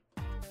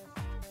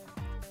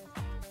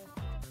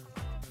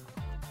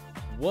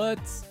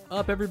What's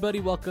up, everybody?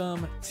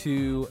 Welcome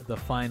to the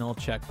Final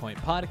Checkpoint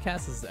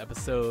Podcast. This is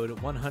episode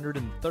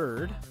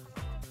 103rd.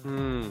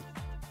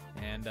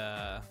 And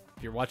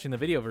if you're watching the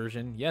video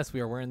version, yes, we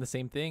are wearing the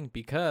same thing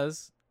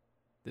because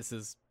this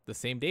is the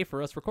same day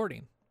for us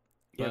recording.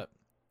 Yep. But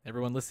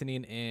everyone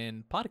listening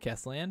in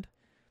podcast land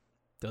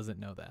doesn't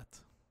know that.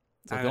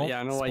 So I don't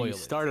don't know why spoil you it.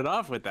 started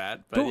off with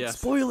that, but Don't yes.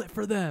 spoil it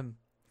for them.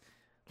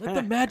 Let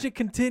the magic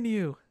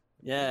continue.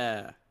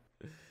 Yeah.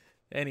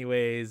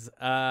 Anyways,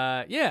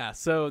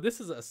 so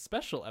this is a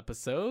special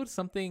episode,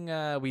 something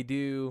we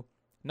do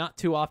not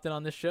too often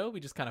on this show. We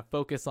just kind of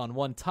focus on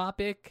one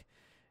topic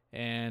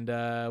and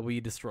we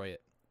destroy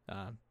it.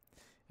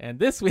 And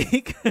this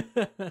week,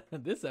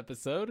 this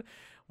episode,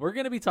 we're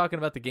going to be talking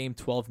about the game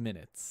 12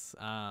 Minutes.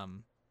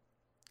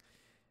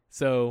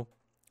 So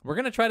we're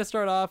going to try to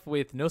start off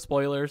with no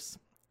spoilers,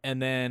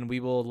 and then we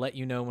will let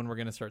you know when we're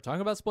going to start talking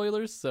about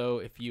spoilers. So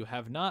if you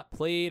have not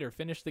played or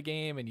finished the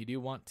game and you do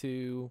want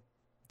to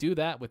do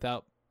that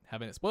without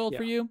having it spoiled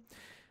for you,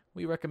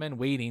 we recommend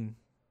waiting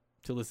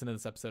to listen to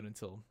this episode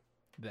until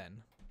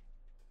then.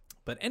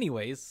 But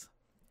anyways,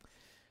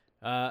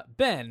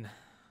 Ben,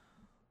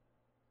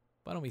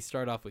 why don't we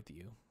start off with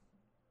you?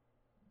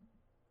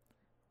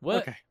 What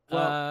Okay.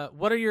 Well,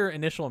 what are your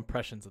initial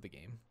impressions of the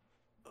game?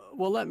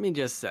 well, let me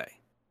just say,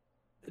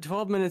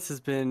 12 Minutes has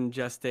been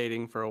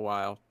gestating for a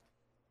while,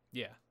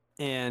 Yeah.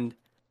 and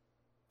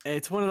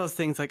it's one of those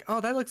things like,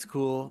 oh, that looks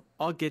cool.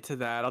 I'll get to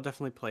that. I'll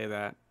definitely play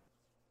that.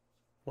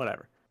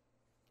 Whatever.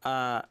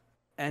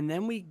 And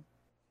then we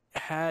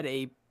had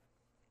a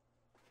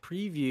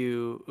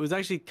preview. It was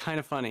actually kind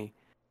of funny.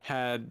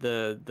 Had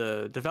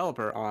the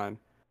developer on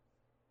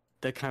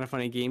the Kind of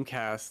Funny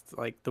Gamecast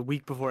like the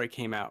week before it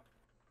came out,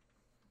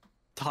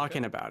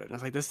 talking about it. And I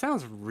was like, this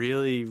sounds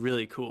really,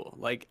 really cool.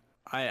 Like,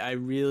 I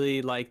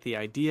really like the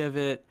idea of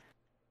it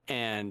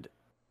and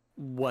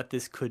what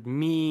this could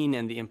mean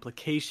and the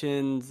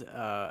implications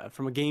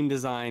from a game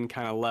design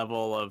kind of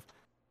level of,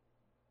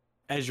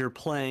 as you're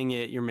playing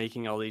it, you're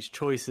making all these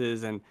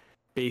choices, and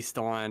based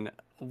on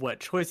what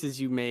choices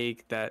you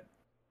make, that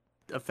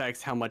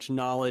affects how much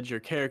knowledge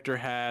your character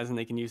has, and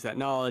they can use that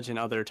knowledge in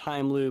other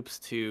time loops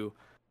to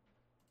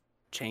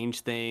change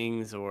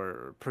things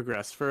or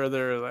progress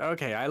further. Like,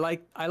 okay, I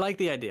like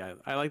the idea.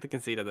 I like the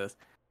conceit of this.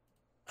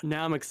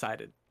 Now I'm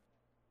excited.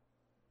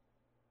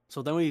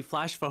 So then we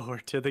flash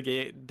forward to the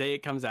day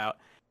it comes out,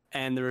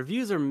 and the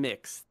reviews are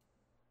mixed.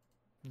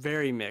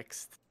 Very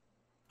mixed.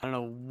 I don't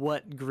know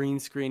what green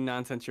screen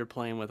nonsense you're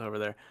playing with over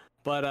there,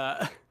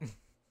 but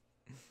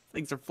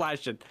things are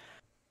flashing.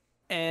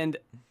 And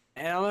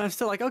I'm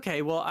still like,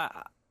 okay, well,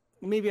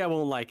 maybe I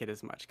won't like it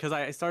as much, because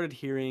I started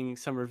hearing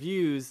some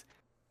reviews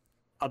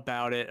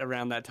about it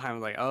around that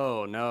time. Like,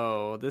 oh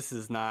no, this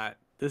is not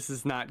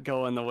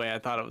going the way I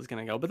thought it was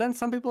going to go. But then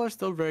some people are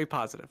still very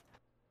positive.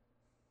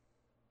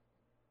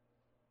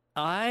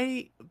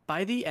 By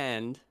the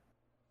end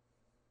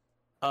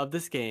of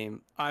this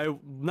game,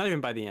 not even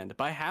by the end,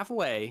 by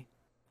halfway,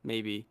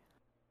 maybe,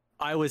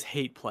 I was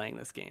hate playing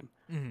this game.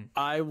 Mm-hmm.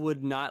 I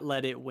would not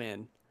let it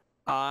win.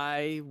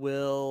 I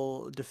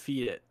will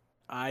defeat it.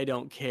 I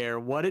don't care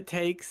what it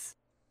takes.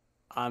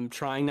 I'm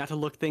trying not to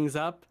look things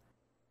up.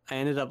 I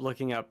ended up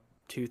looking up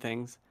 2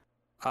 things.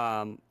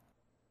 But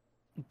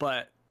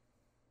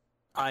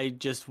I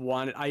didn't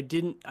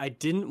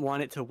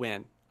want it to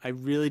win. I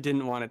really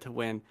didn't want it to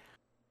win.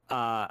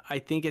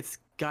 I think it's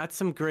got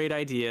some great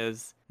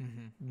ideas,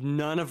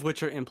 none of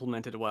which are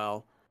implemented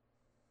well.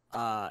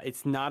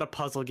 It's not a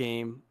puzzle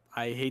game.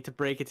 I hate to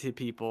break it to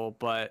people,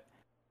 but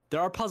there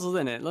are puzzles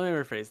in it. Let me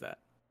rephrase that.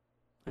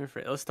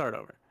 Let's start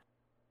over.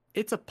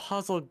 It's a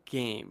puzzle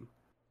game,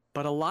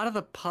 but a lot of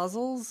the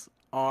puzzles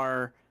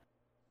are,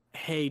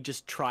 hey,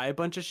 just try a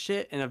bunch of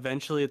shit and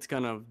eventually it's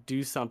going to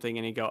do something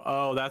and you go,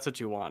 oh, that's what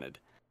you wanted.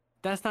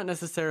 That's not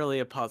necessarily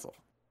a puzzle.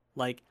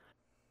 Like,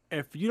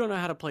 if you don't know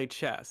how to play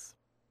chess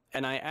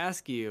and I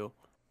ask you,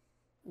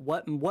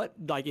 what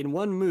like in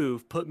one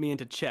move put me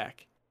into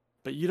check,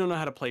 but you don't know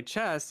how to play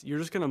chess, you're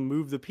just going to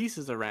move the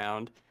pieces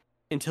around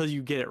until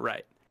you get it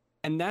right.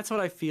 And that's what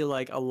I feel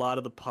like a lot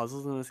of the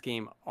puzzles in this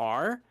game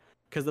are,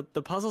 because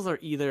the puzzles are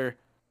either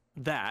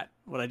that,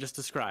 what I just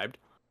described,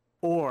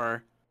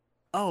 or,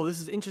 oh, this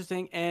is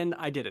interesting and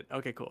I did it.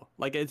 Okay, cool.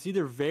 Like, it's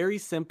either very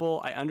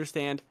simple, I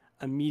understand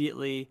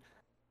immediately,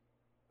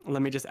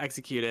 let me just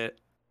execute it,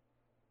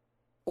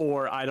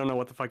 or I don't know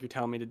what the fuck you're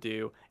telling me to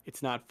do.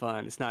 It's not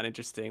fun. It's not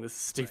interesting. This is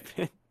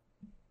stupid.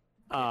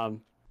 Right.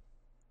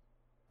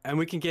 And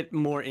we can get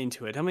more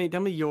into it. Tell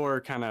me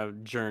your kind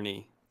of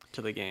journey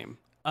to the game.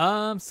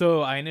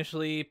 So I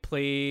initially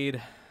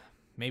played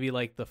maybe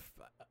like the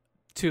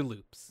 2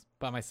 loops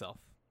by myself,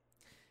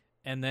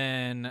 and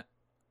then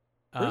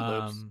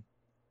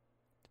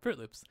Fruit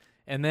Loops,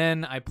 and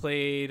then I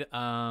played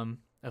a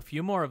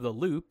few more of the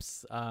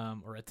loops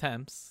or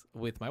attempts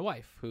with my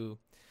wife, who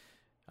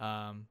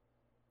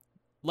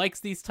likes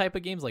these type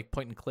of games like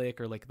point and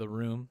click or like The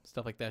Room,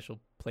 stuff like that.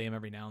 She'll play them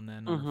every now and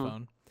then on her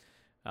phone.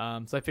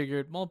 So I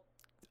figured, well,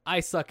 I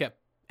suck at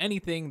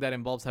anything that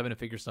involves having to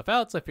figure stuff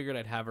out, so I figured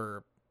I'd have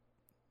her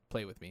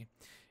play with me.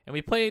 And And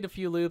we played a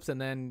few loops,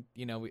 and then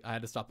I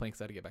had to stop playing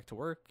because I had to get back to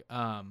work.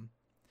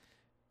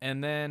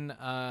 And then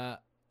I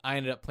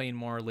ended up playing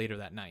more later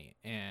that night,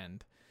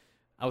 and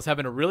I was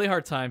having a really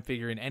hard time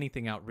figuring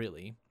anything out,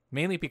 really,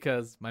 mainly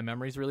because my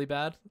memory's really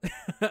bad.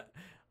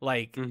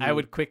 Like, I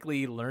would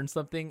quickly learn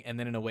something and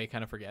then in a way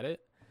kind of forget it.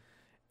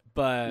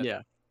 But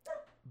yeah,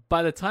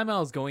 by the time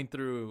I was going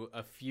through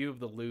a few of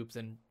the loops,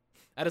 and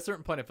at a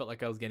certain point I felt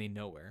like I was getting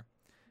nowhere,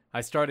 I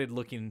started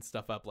looking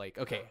stuff up like,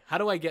 okay, how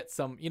do I get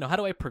some, how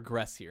do I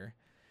progress here?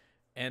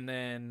 And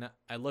then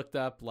I looked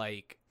up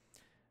like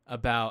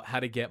about how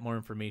to get more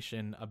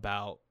information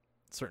about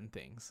certain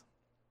things.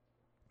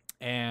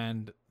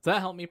 And that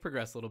helped me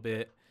progress a little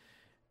bit.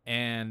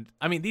 And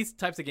I mean, these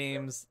types of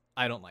games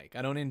I don't like.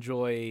 I don't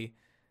enjoy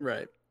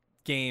right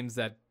games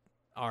that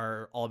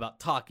are all about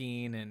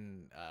talking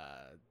and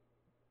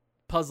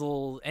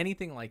puzzles,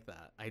 anything like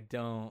that. I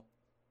don't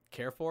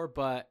care for,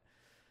 but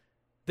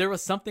there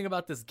was something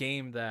about this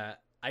game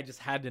that I just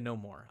had to know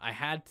more. I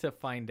had to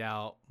find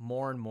out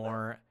more and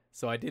more.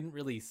 So I didn't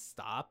really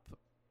stop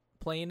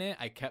playing it.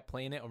 I kept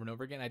playing it over and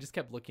over again. I just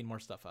kept looking more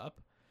stuff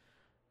up.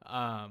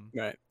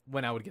 Right.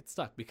 When I would get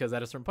stuck, because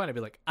at a certain point I'd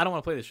be like, I don't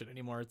want to play this shit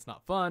anymore. It's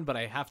not fun, but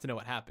I have to know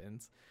what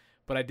happens.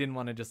 But I didn't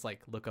want to just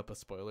like look up a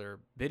spoiler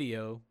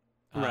video,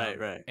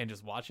 right, and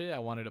just watch it. I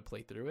wanted to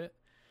play through it.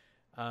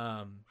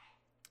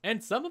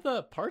 And some of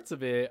the parts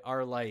of it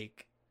are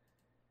like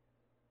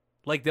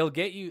they'll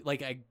get you.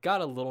 Like, I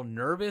got a little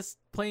nervous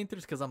playing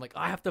through because I'm like,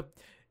 I have to.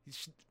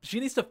 She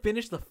needs to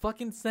finish the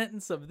fucking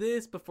sentence of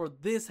this before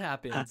this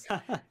happens.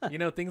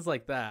 Things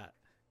like that,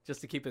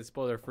 just to keep it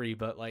spoiler free.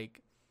 But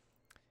like,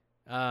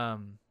 I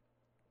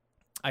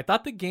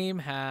thought the game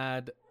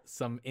had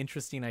some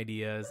interesting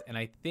ideas, and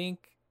I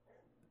think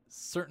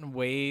certain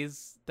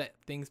ways that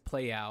things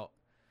play out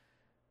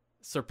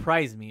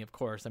surprise me. Of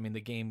course, I mean,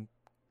 the game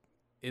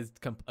is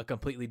a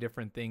completely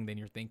different thing than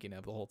you're thinking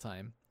of the whole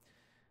time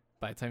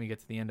by the time you get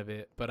to the end of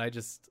it. But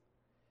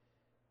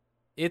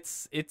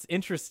it's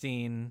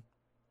interesting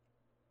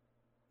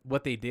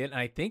what they did, and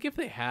I think if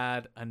they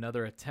had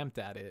another attempt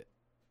at it,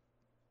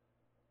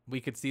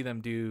 we could see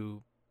them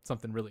do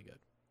something really good.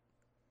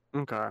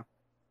 Okay.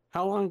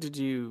 How long did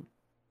you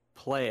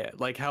play it?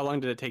 Like, how long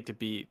did it take to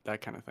beat,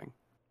 that kind of thing?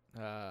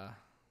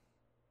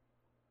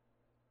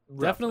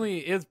 Definitely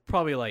is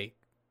probably like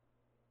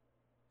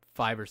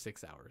 5 or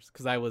 6 hours,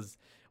 because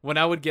when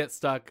I would get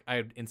stuck,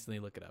 I'd instantly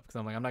look it up, because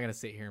I'm like, I'm not gonna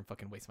sit here and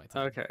fucking waste my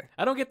time. Okay.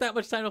 I don't get that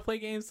much time to play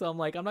games, so I'm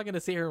like, I'm not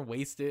gonna sit here and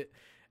waste it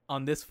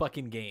on this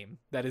fucking game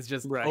that is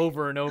just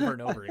over and over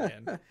and over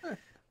again.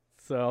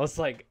 So I was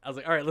like, all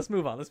right, let's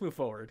move on. Let's move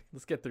forward.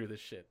 Let's get through this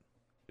shit.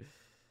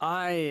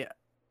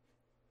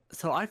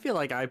 So I feel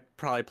like I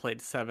probably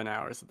played 7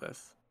 hours of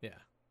this. Yeah.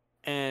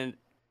 And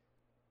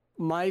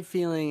my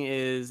feeling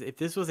is, if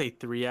this was a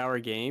 3-hour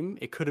game,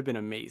 it could have been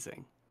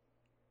amazing.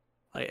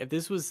 Like, if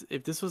this was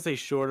a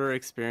shorter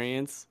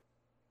experience,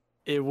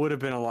 it would have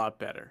been a lot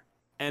better.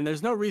 And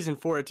there's no reason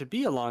for it to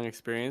be a long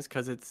experience,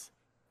 because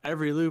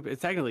every loop,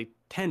 it's technically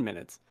 10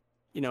 minutes.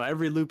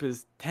 Every loop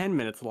is 10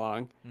 minutes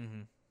long.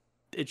 Mm-hmm.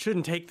 It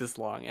shouldn't take this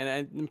long.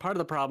 And part of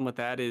the problem with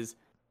that is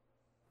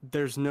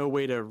there's no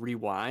way to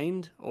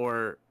rewind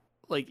or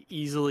like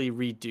easily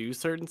redo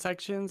certain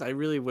sections. I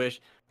really wish,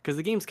 because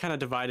the game's kind of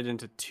divided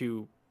into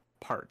 2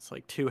 parts,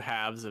 like 2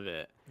 halves of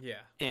it.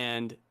 Yeah.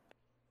 And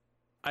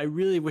I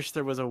really wish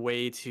there was a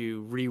way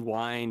to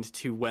rewind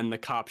to when the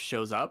cop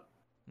shows up.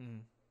 Mm.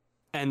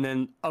 And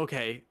then,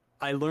 okay,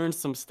 I learned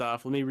some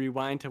stuff. Let me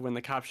rewind to when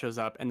the cop shows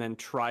up and then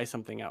try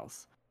something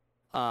else.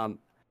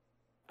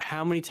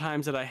 How many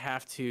times did I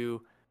have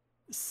to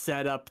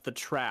set up the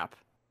trap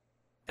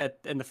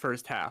in the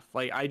first half?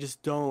 Like, I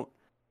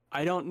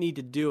don't need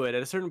to do it.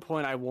 At a certain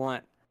point, I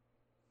want,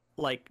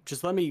 like,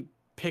 just let me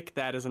pick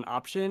that as an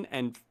option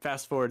and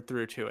fast forward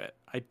through to it.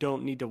 I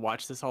don't need to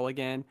watch this all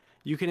again.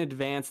 You can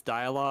advance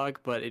dialogue,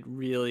 but it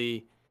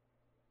really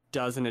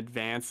doesn't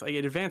advance. Like,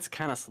 it advances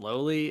kind of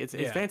slowly. It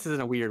advances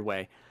in a weird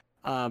way.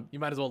 You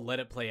might as well let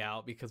it play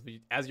out, because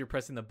as you're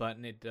pressing the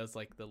button, it does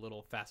like the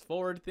little fast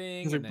forward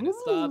thing, and then it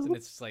stops, and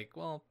it's just like,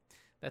 well,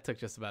 that took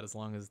just about as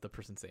long as the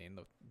person saying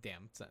the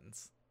damn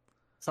sentence.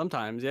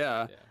 Sometimes,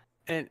 yeah.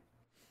 And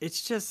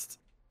it's just,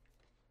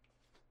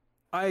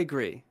 I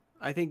agree.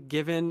 I think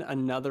given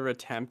another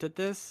attempt at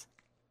this,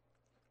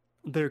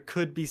 there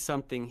could be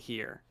something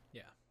here.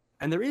 Yeah.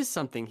 And there is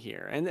something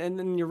here. And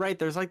then you're right,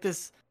 there's like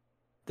this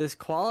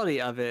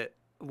quality of it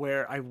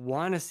where I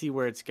want to see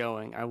where it's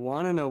going. I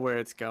want to know where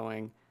it's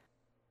going.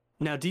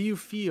 Now, do you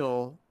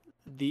feel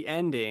the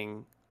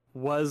ending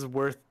was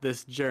worth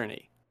this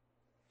journey?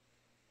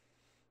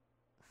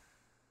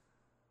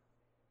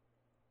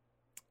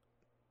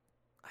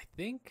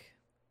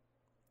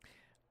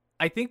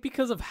 I think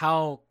because of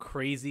how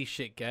crazy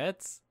shit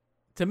gets,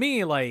 to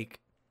me, like,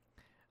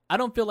 I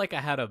don't feel like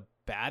I had a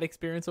bad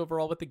experience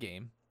overall with the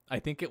game. I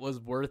think it was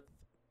worth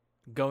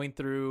going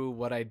through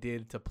what I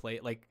did to play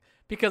it, like,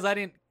 because I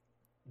didn't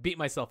beat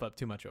myself up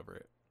too much over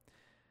it.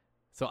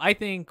 So I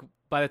think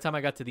by the time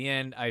I got to the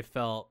end, I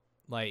felt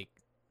like,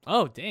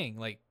 oh, dang,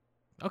 like,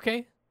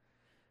 okay,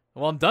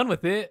 well, I'm done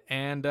with it,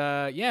 and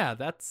yeah,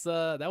 that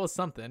was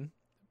something.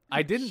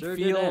 I didn't Sure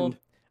did feel end.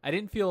 I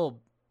didn't feel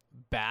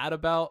bad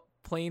about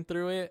playing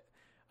through it.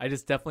 I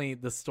just definitely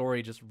the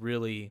story just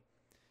really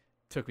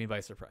took me by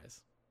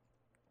surprise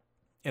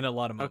in a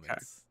lot of moments. Okay.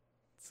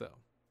 So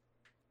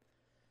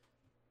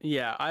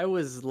Yeah, I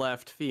was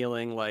left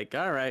feeling like,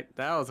 all right,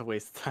 that was a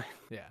waste of time.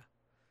 yeah,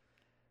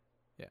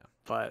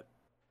 But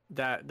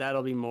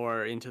that'll be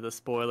more into the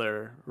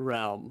spoiler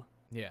realm.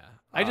 yeah.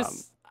 Um,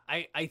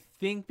 I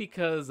think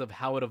because of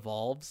how it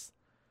evolves,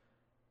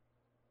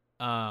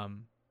 that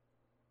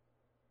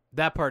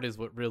part is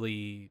what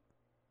really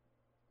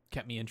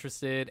kept me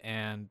interested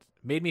and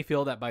made me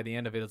feel that by the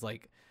end of it, it's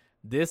like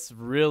this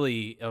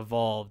really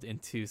evolved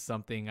into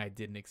something I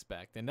didn't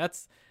expect, and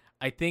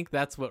I think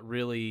that's what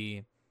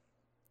really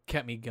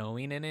kept me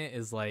going in it.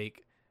 Is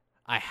like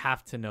I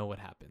have to know what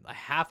happened. I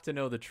have to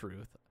know the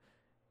truth.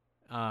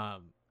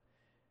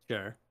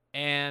 Sure.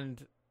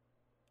 And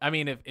I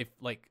mean, if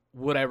like,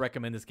 would I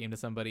recommend this game to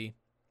somebody?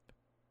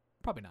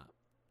 Probably not.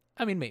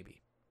 I mean,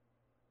 maybe.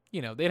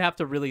 You know, they'd have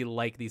to really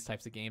like these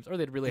types of games, or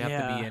they'd really have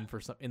to be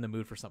in the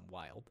mood for something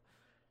wild.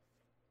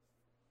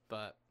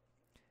 But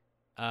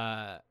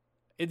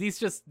these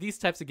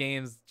types of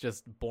games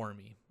just bore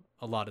me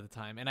a lot of the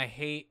time, and I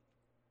hate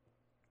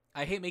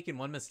making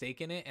one mistake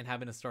in it and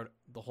having to start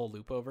the whole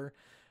loop over,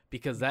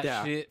 because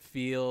that shit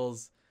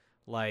feels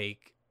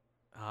like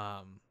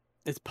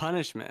it's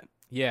punishment.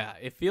 yeah,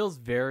 it feels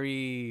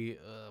very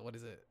what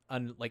is it?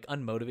 Like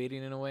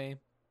unmotivating in a way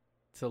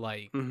to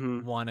like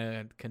want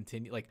to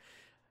continue. Like,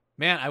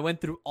 man, I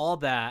went through all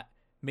that,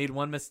 made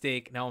one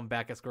mistake, now I'm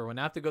back at square one.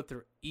 Now I have to go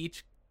through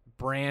each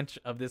branch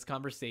of this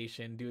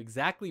conversation, do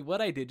exactly what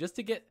I did just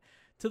to get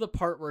to the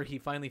part where he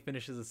finally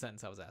finishes the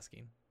sentence I was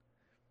asking.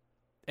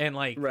 And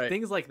like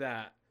things like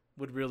that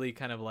would really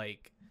kind of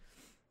like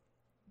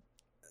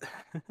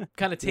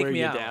take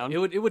me out. Down.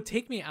 It would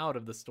take me out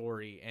of the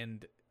story,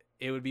 and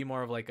it would be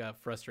more of like a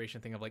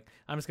frustration thing of like,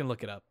 I'm just gonna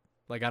look it up.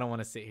 Like, I don't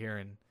want to sit here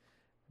and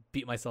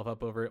beat myself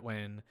up over it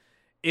when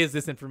is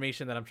this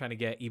information that I'm trying to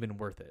get even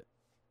worth it?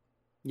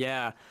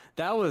 Yeah,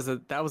 that was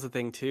a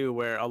thing too,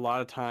 where a lot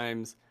of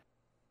times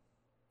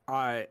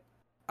I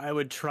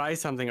would try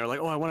something, or like,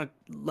 oh,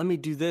 let me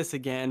do this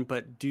again,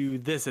 but do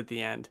this at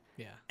the end.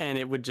 Yeah. And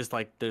it would just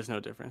like, there's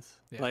no difference.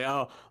 Yeah. Like,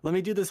 oh, let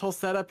me do this whole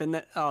setup, and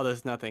then, oh,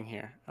 there's nothing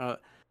here.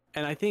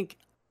 And I think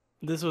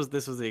this was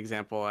the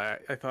example I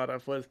thought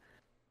of was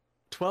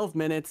 12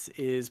 minutes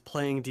is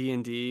playing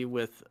D&D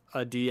with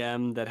a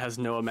DM that has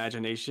no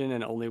imagination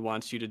and only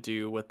wants you to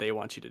do what they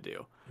want you to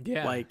do.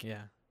 Yeah. Like,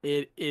 yeah.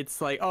 It's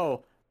like,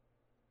 oh,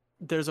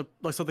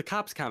 so the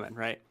cop's coming,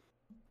 right?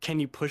 Can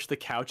you push the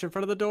couch in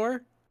front of the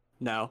door?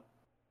 No.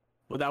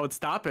 Well, that would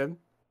stop him.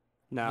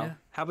 No. Yeah.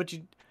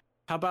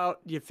 How about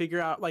you figure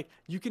out, like,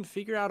 you can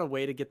figure out a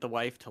way to get the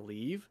wife to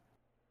leave,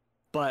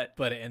 but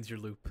it ends your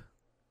loop.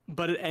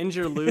 But it ends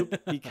your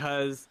loop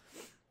because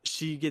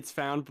she gets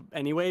found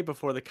anyway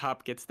before the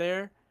cop gets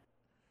there.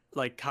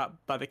 Like, cop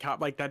by the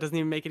cop, like, that doesn't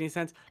even make any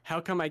sense.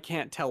 How come I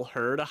can't tell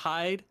her to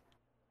hide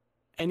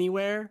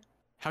anywhere?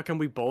 How come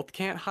we both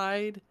can't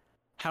hide?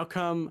 How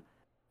come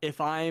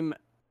if I'm,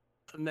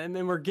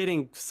 and we're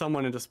getting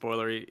someone into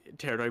spoilery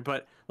territory,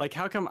 but like,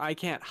 how come I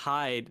can't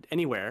hide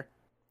anywhere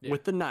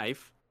with the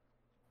knife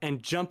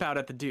and jump out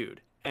at the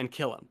dude and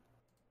kill him?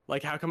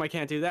 Like, how come I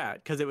can't do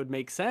that? Because it would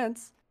make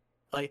sense.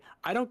 Like,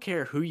 I don't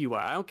care who you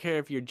are. I don't care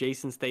if you're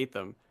Jason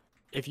Statham.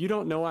 If you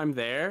don't know I'm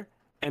there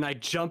and I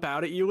jump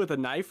out at you with a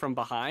knife from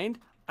behind,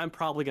 I'm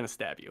probably going to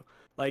stab you.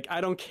 Like,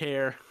 I don't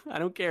care. I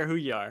don't care who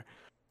you are,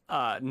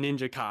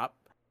 ninja cop.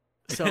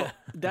 So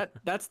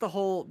that's the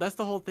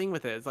whole thing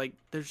with it. It's like,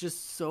 there's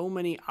just so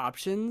many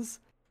options,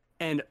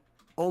 and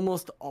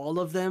almost all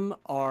of them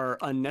are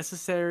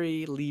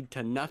unnecessary, lead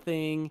to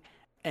nothing,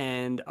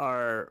 and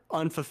are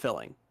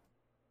unfulfilling.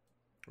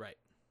 Right.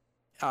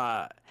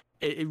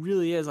 It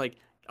really is like,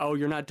 oh,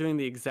 you're not doing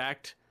the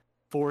exact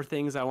 4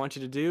 things I want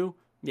you to do?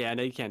 Yeah,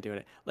 no, you can't do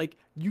it. Like,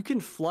 you can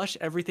flush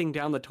everything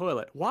down the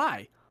toilet.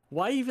 Why?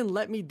 Why even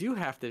let me do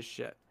half this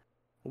shit?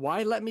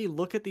 Why let me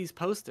look at these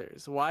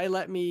posters? Why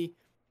let me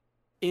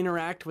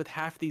interact with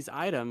half these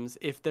items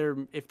if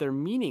they're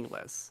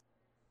meaningless?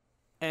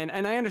 And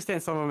I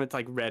understand some of them, it's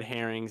like red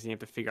herrings and you have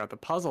to figure out the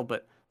puzzle,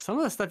 but some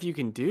of the stuff you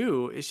can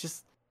do is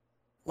just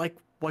like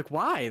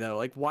why though?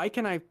 Like, why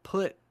can I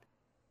put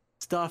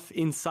stuff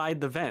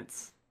inside the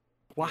vents?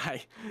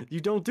 Why? You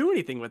don't do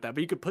anything with that,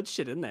 but you could put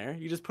shit in there.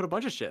 You just put a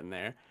bunch of shit in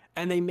there.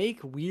 And they make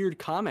weird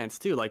comments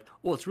too, like,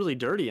 well, it's really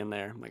dirty in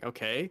there. I'm like,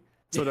 okay.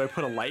 So do I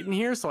put a light in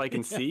here so I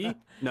can see?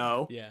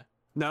 No. Yeah.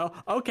 No.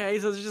 Okay,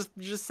 so it's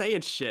just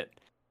saying shit.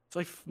 It's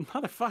like,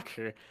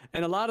 motherfucker.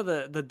 And a lot of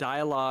the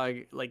dialogue,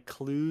 like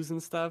clues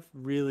and stuff,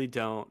 really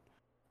don't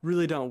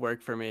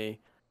work for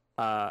me.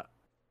 Are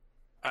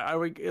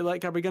we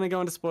gonna go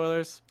into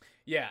spoilers?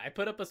 Yeah, I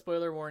put up a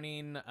spoiler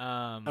warning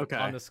on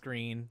the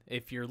screen.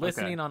 If you're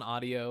listening on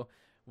audio,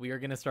 we are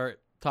gonna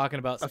start talking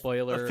about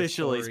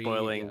officially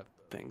spoiling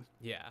things.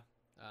 Yeah.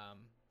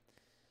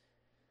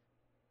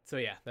 So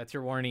yeah, that's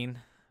your warning.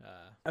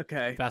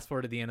 Okay. Fast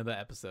forward to the end of the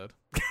episode.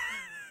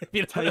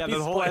 You So don't yeah, wanna be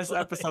the whole spoiled.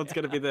 episode's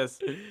gonna be this.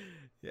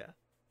 Yeah.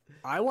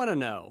 I want to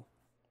know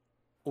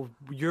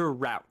your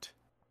route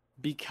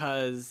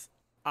because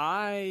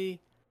I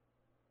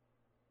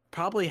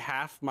probably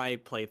half my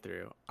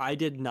playthrough, I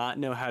did not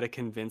know how to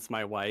convince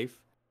my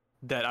wife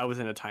that I was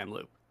in a time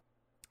loop.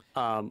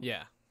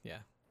 Yeah. Yeah.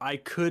 I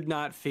could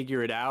not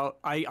figure it out.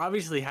 I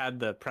obviously had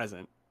the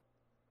present,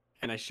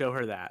 and I show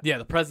her that. Yeah.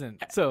 The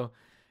present. So,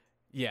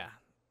 yeah.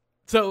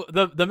 So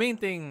the main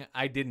thing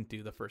I didn't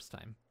do the first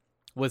time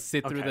was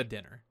sit through Okay. the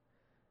dinner.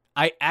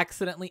 I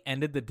accidentally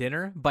ended the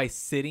dinner by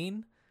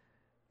sitting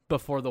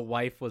before the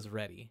wife was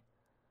ready,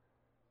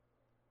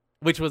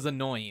 which was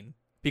annoying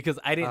because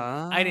I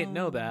didn't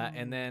know that.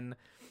 And then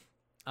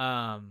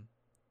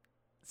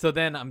so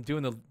then I'm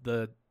doing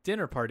the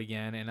dinner part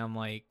again, and I'm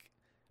like,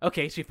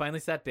 okay, she finally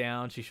sat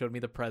down, she showed me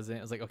the present.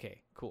 I was like,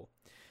 okay, cool.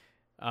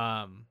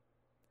 And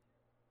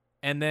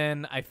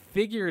then I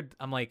figured,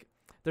 I'm like,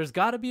 there's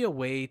got to be a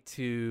way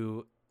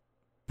to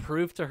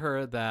prove to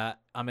her that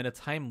I'm in a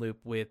time loop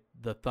with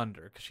the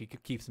thunder, because she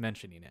keeps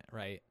mentioning it,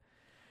 right?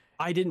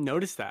 I didn't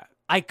notice that.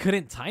 I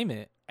couldn't time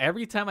it.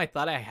 Every time I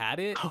thought I had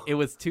it, it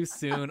was too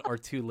soon or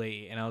too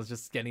late, and I was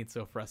just getting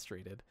so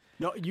frustrated.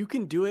 No, you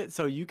can do it.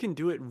 So you can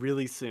do it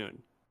really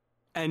soon,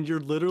 and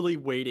you're literally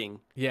waiting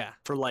Yeah.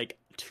 for like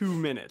 2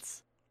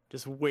 minutes,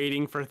 just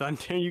waiting for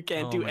thunder. You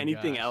can't Oh do my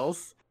anything gosh.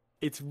 else.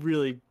 It's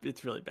really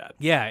bad.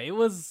 Yeah, it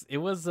was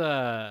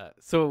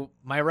so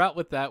my route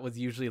with that was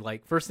usually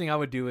like, first thing I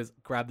would do is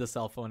grab the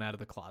cell phone out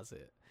of the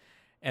closet.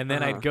 And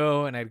then Uh-huh. I'd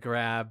go and I'd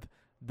grab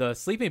the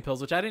sleeping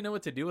pills, which I didn't know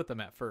what to do with them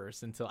at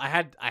first until I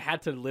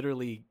had to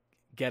literally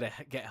get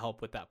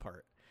help with that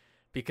part.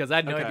 Because I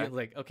had no Okay. idea,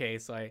 like, okay,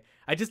 so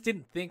I just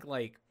didn't think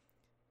like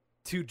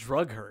to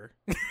drug her.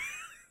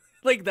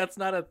 Like, that's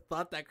not a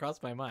thought that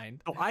crossed my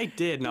mind. Oh, I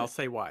did, and I'll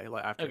say why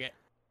after.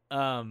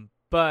 Okay.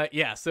 But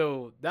yeah,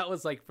 so that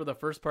was like for the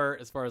first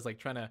part, as far as like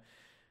trying to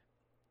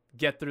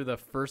get through the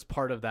first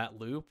part of that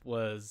loop,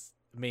 was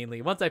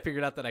mainly once I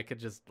figured out that I could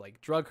just like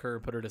drug her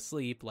and put her to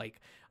sleep,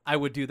 like I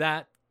would do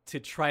that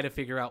to try to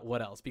figure out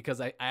what else, because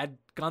I had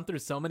gone through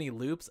so many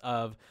loops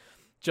of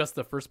just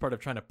the first part of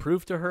trying to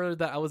prove to her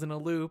that I was in a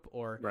loop,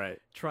 or Right.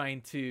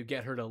 trying to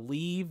get her to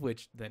leave,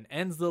 which then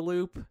ends the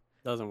loop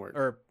Doesn't work.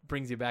 or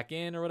brings you back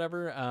in or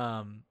whatever.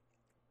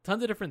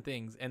 Tons of different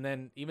things. And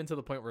then even to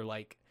the point where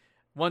like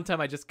one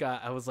time I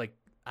was like,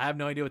 I have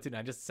no idea what to do.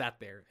 I just sat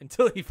there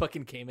until he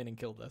fucking came in and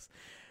killed us.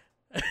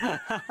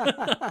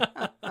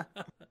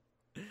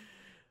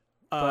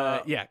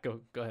 But yeah,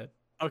 go ahead.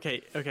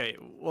 Okay.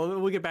 Well,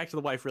 we'll get back to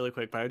the wife really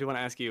quick, but I do want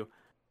to ask you,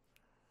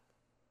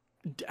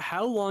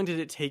 how long did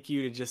it take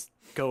you to just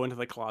go into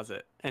the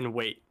closet and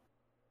wait?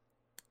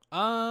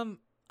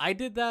 I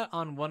did that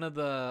on one of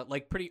the,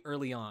 like, pretty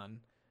early on.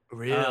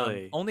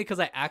 Really? Only because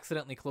I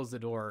accidentally closed the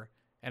door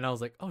and I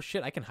was like, oh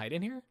shit, I can hide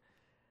in here?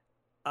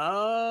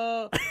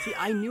 Oh, see,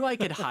 I knew I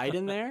could hide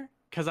in there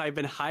because I've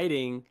been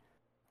hiding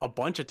a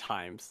bunch of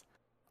times.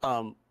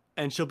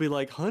 And she'll be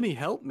like, "Honey,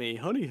 help me!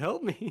 Honey,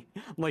 help me!"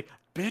 I'm like,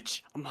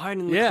 "Bitch, I'm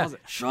hiding in the closet."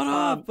 Shut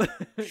up.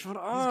 Shut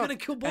up. He's gonna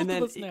kill both And of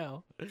then us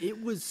now.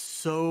 It was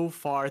so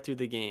far through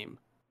the game.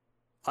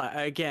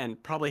 Again,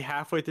 probably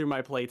halfway through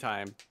my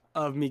playtime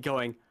of me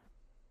going,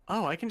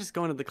 "Oh, I can just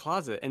go into the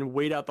closet and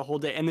wait out the whole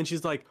day." And then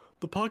she's like,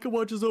 "The pocket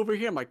watch is over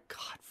here." I'm like,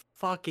 "God,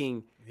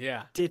 fucking."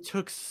 Yeah. It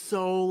took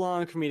so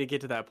long for me to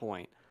get to that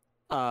point.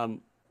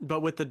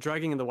 But with the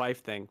drugging and the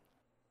wife thing,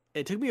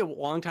 it took me a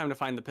long time to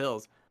find the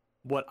pills.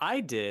 What I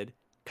did,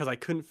 because I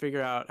couldn't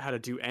figure out how to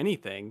do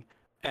anything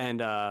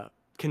and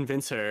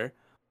convince her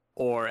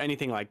or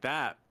anything like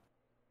that,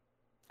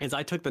 is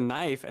I took the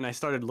knife and I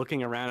started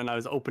looking around and I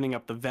was opening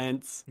up the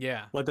vents.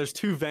 Yeah. Like there's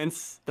 2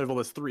 vents. Well,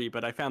 there's 3,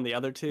 but I found the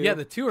other 2. Yeah,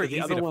 the 2 are The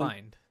easy other to one-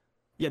 find.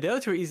 Yeah, the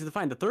other 2 are easy to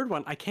find. The third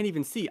one I can't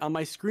even see. On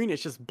my screen,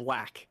 it's just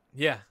black.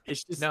 Yeah.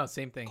 It's just No,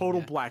 same thing.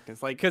 total yeah.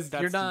 blackness. Like Because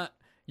that's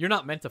you're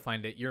not meant to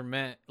find it. You're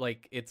meant,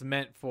 like, it's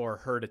meant for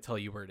her to tell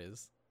you where it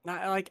is.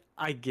 not like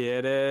I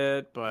get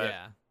it, but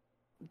Yeah.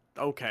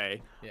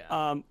 okay.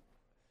 Yeah.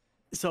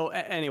 So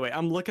anyway,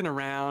 I'm looking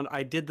around.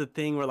 I did the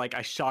thing where like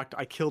I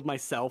killed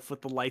myself with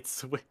the light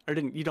switch. Or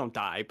didn't you don't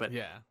die, but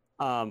Yeah.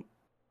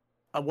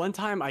 one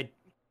time I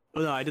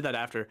did that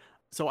after.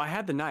 So I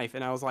had the knife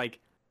and I was like,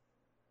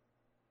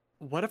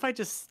 what if I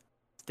just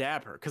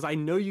stab her? Because I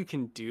know you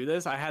can do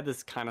this. I had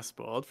this kind of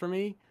spoiled for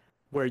me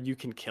where you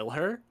can kill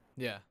her.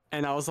 Yeah.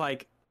 And I was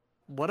like,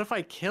 what if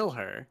I kill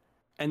her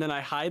and then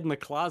I hide in the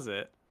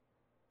closet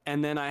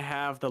and then I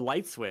have the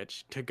light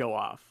switch to go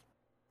off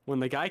when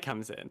the guy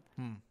comes in?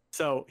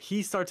 So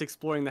he starts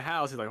exploring the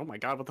house. He's like, oh my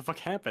God, what the fuck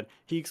happened?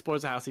 He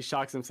explores the house. He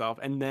shocks himself.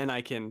 And then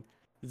I can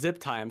zip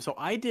tie him. So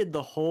I did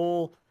the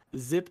whole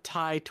zip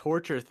tie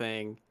torture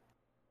thing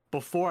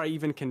before I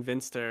even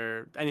convinced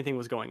her anything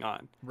was going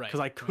on. Right. Because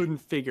I couldn't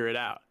figure it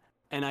out.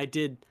 And I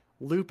did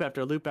loop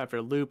after loop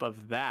after loop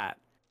of that.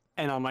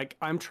 And I'm like,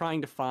 I'm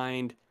trying to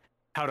find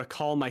how to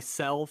call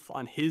myself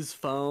on his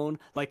phone.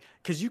 Like,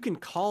 because you can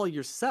call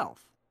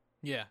yourself.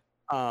 Yeah.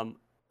 And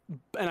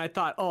I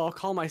thought, oh, I'll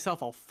call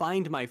myself. I'll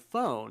find my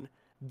phone.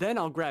 Then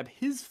I'll grab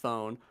his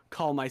phone,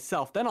 call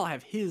myself. Then I'll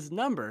have his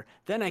number.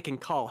 Then I can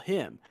call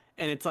him.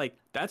 And it's like,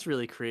 that's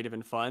really creative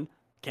and fun.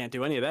 Can't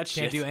do any of that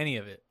shit. Can't do any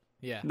of it.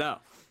 Yeah. No.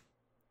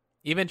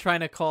 Even trying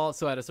to call.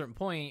 So at a certain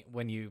point,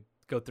 when you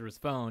go through his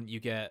phone, you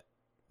get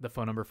the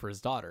phone number for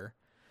his daughter.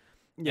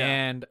 Yeah.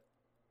 And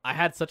I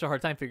had such a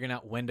hard time figuring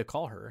out when to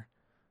call her.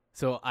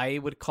 So I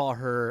would call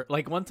her.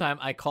 Like one time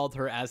I called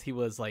her as he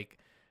was like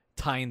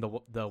tying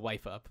the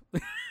wife up.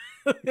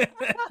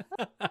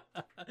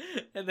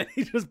 And then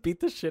he just beat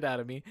the shit out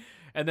of me.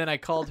 And then I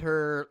called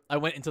her. I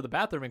went into the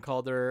bathroom and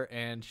called her,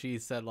 and she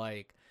said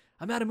like,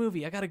 I'm at a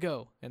movie, I gotta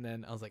go. And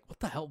then I was like, what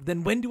the hell?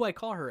 Then when do I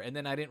call her? And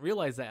then I didn't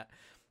realize that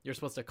you're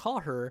supposed to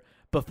call her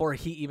before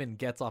he even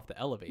gets off the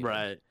elevator.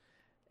 Right.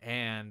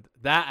 And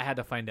that I had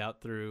to find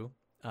out through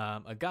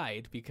a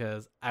guide,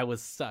 because I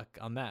was stuck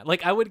on that.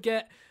 Like I would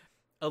get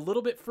a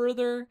little bit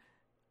further,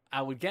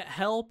 I would get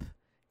help,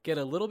 get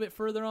a little bit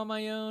further on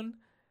my own,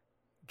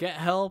 get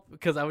help,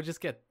 because I would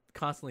just get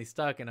constantly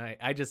stuck. And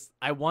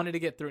I wanted to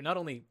get through, not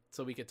only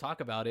so we could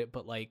talk about it,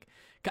 but like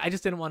I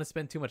just didn't want to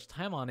spend too much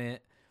time on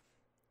it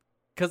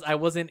because I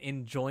wasn't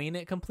enjoying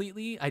it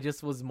completely. I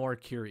just was more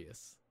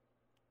curious.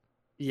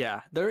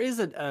 Yeah, there is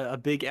a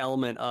big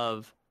element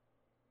of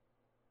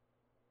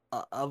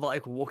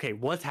like, okay,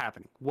 what's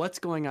happening? What's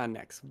going on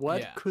next?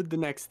 What could the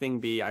next thing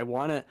be? I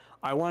wanna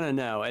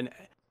know. And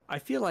I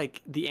feel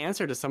like the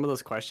answer to some of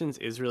those questions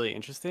is really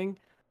interesting,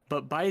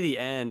 but by the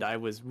end, I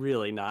was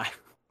really not.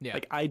 Yeah.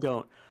 Like I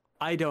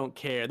don't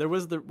care. There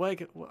was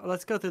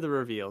let's go through the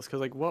reveals, because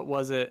like, what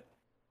was it?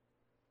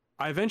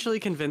 I eventually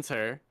convinced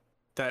her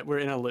that we're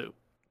in a loop,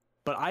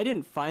 but I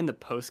didn't find the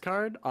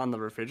postcard on the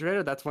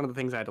refrigerator. That's one of the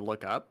things I had to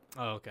look up.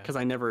 Oh, okay. Because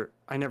I never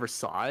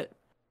saw it.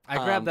 I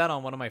grabbed that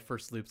on one of my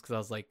first loops because I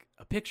was like,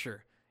 a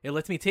picture. It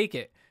lets me take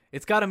it.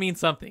 It's got to mean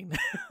something.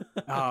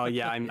 Oh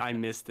yeah, I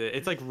missed it.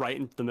 It's like right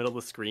in the middle of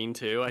the screen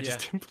too. I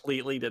just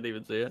completely didn't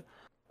even see it.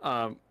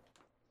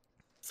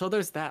 So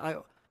there's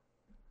that.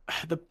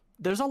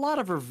 There's a lot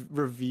of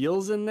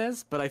reveals in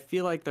this, but I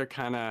feel like they're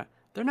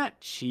not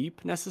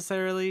cheap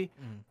necessarily,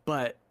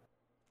 but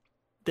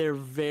they're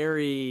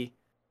very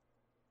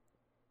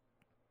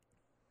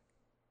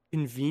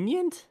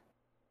convenient.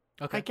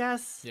 Okay. I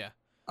guess. Yeah.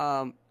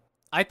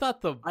 I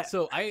thought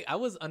I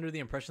was under the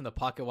impression the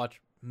pocket watch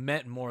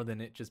meant more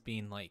than it just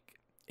being like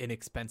an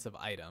expensive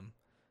item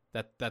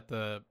that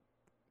the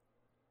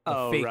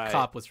fake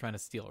cop was trying to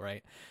steal,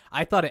 right?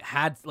 I thought it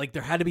had like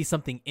there had to be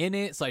something in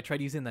it, so I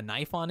tried using the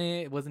knife on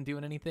it. It wasn't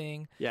doing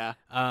anything. Yeah.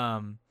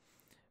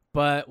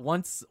 But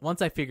once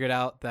I figured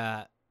out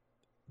that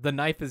the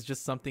knife is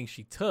just something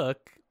she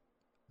took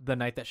the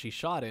night that she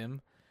shot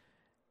him,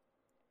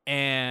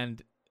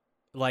 and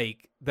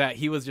like that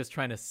he was just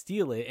trying to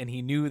steal it and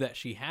he knew that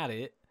she had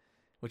it,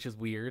 which is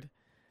weird.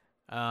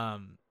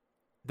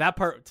 That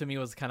part to me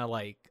was kind of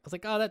like, I was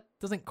like, oh, that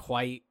doesn't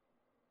quite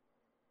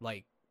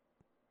like,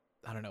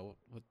 I don't know,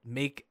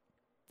 make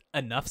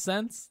enough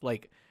sense.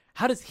 Like,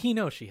 how does he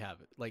know she have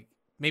it? Like,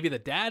 maybe the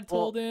dad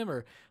told him,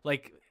 or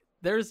like,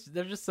 there's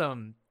just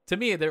some. To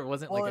me, there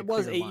wasn't like. Well, it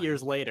was 8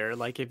 years later.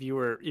 Like, if you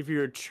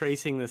were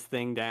tracing this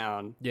thing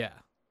down. Yeah.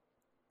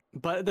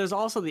 But there's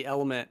also the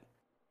element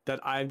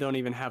that I don't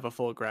even have a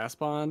full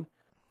grasp on,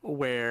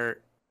 where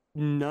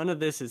none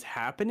of this is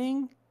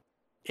happening.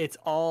 It's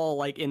all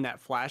like in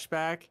that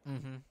flashback,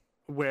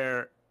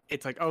 where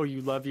it's like, oh,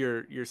 you love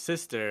your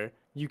sister,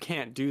 you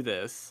can't do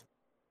this.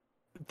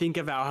 Think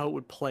about how it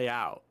would play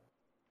out.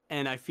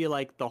 And I feel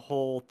like the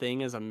whole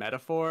thing is a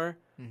metaphor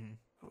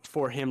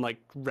for him like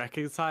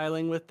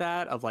reconciling with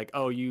that, of like,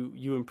 oh,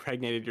 you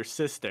impregnated your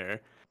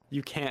sister,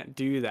 you can't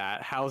do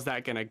that, how's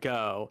that gonna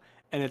go?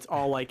 And it's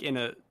all like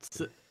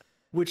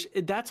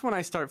that's when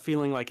I start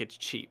feeling like it's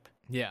cheap.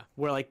 Yeah.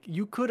 Where like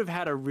you could have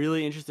had a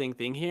really interesting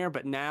thing here,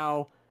 but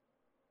now,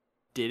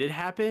 did it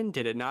happen?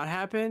 Did it not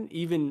happen?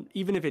 Even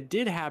if it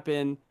did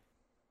happen,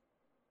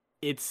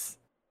 it's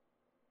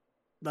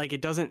like, it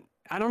doesn't,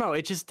 I don't know,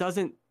 it just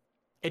doesn't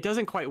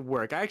quite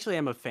work. I actually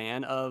am a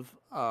fan of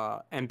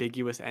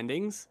ambiguous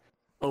endings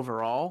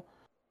overall.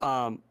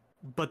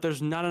 But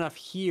there's not enough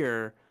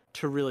here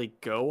to really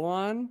go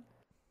on.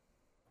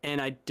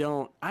 And I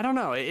don't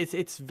know. It's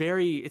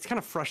kind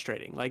of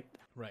frustrating. Like,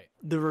 right.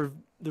 The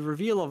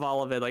reveal of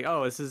all of it, like,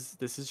 oh, this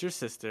is your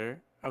sister.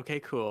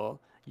 Okay,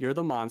 cool. You're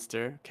the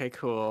monster. Okay,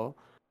 cool.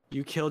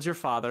 You killed your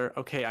father.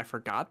 Okay, I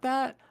forgot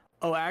that.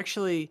 Oh,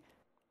 actually,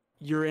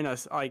 you're in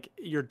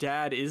your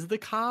dad is the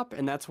cop,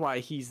 and that's why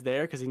he's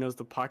there, because he knows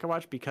the pocket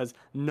watch, because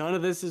none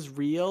of this is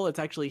real. It's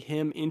actually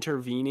him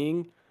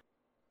intervening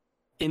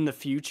in the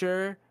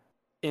future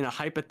in a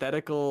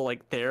hypothetical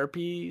like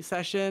therapy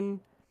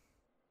session.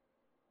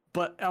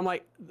 But I'm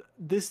like,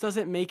 this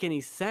doesn't make any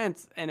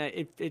sense, and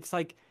it's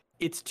like,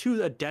 it's to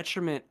the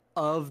detriment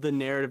of the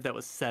narrative that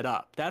was set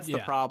up. That's the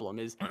problem,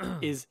 is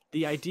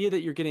the idea that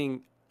you're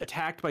getting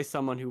attacked by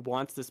someone who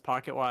wants this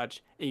pocket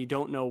watch and you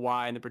don't know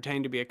why, and they're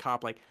pretending to be a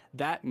cop. Like,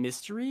 that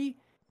mystery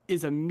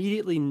is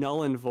immediately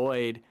null and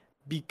void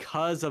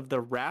because of the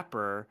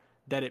wrapper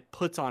that it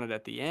puts on it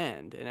at the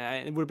end.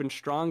 And it would have been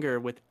stronger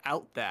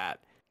without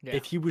that. Yeah.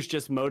 If he was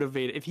just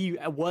motivated, if he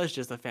was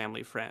just a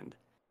family friend,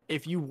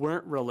 if you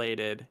weren't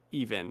related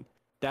even,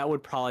 that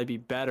would probably be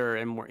better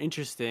and more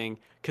interesting.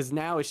 Because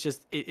now it's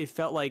just, it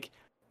felt like,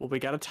 well, we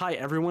got to tie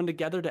everyone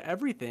together to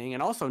everything.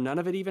 And also none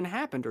of it even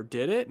happened, or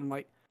did it? And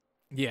like,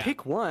 Yeah.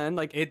 pick one.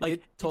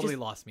 It totally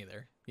lost me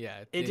there.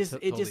 Yeah. It just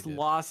totally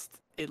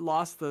did.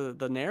 lost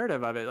the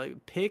narrative of it.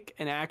 Like, pick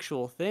an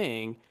actual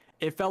thing.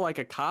 It felt like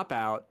a cop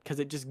out because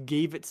it just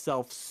gave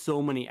itself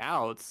so many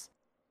outs.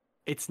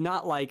 It's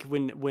not like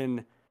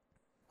when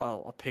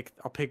I'll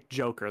pick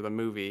Joker the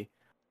movie.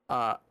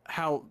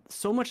 How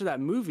so much of that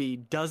movie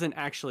doesn't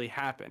actually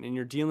happen, and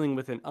you're dealing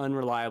with an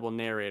unreliable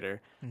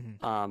narrator,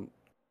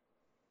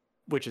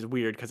 which is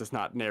weird because it's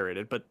not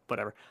narrated, but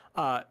whatever.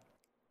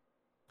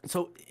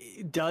 So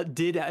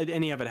did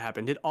any of it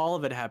happen? Did all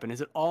of it happen?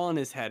 Is it all in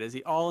his head? Is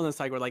he all in the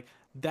cycle? Like,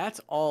 that's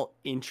all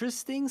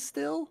interesting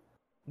still,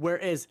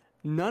 whereas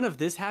none of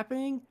this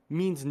happening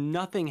means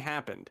nothing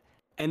happened,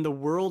 and the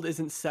world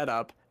isn't set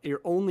up.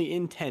 You're only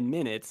in 10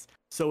 minutes,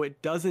 so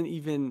it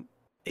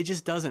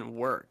just doesn't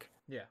work.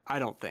 Yeah. I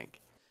don't think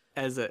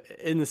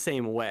in the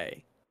same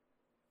way.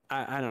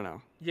 I don't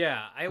know.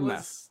 Yeah,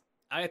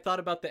 I thought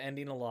about the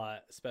ending a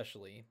lot,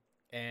 especially.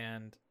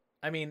 And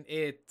I mean,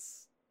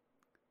 it's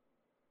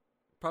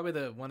probably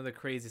one of the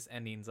craziest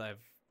endings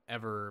I've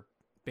ever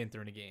been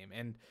through in a game.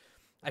 And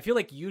I feel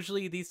like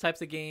usually these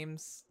types of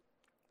games,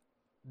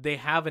 they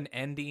have an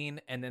ending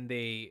and then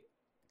they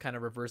kind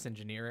of reverse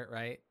engineer it,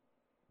 right?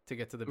 To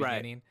get to the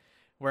beginning. Right.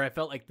 Where I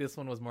felt like this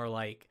one was more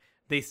like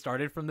they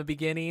started from the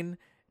beginning,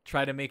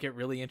 try to make it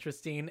really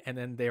interesting, and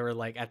then they were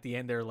like, at the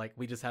end, they're like,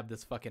 we just have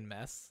this fucking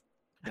mess.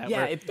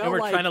 We're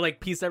trying to like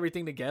piece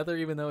everything together,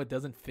 even though it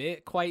doesn't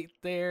fit quite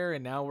there,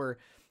 and now we're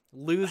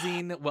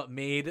losing what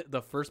made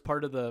the first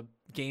part of the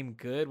game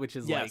good, which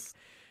is like,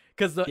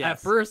 because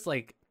at first,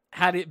 like,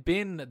 had it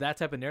been that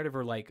type of narrative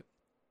where like,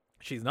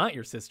 she's not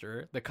your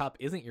sister, the cop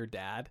isn't your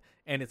dad,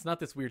 and it's not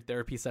this weird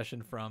therapy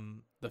session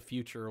from the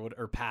future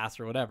or past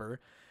or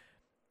whatever.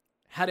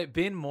 Had it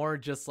been more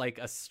just like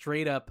a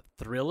straight up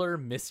thriller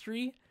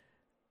mystery,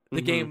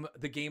 the game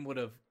would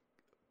have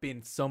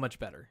been so much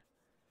better.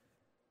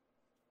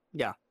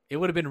 Yeah. It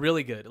would have been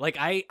really good. Like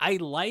I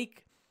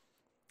like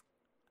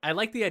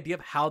the idea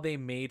of how they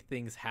made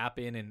things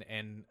happen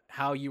and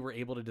how you were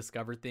able to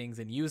discover things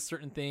and use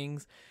certain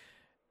things.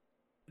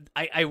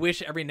 I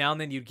wish every now and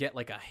then you'd get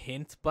like a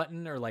hint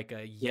button or like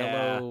a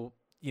yellow,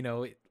 you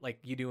know, like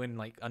you do in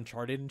like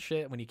Uncharted and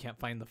shit when you can't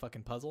find the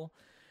fucking puzzle.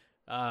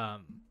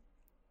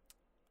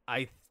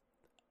 I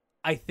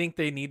think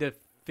they need to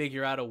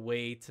figure out a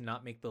way to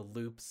not make the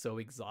loop so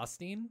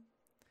exhausting.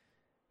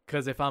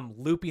 Because if I'm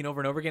looping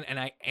over and over again, and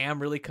I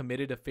am really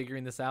committed to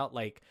figuring this out,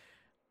 like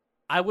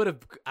I would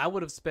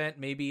have spent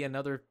maybe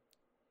another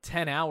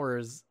 10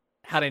 hours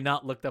had I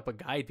not looked up a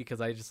guide,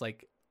 because I just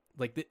like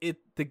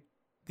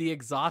the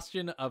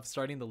exhaustion of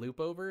starting the loop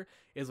over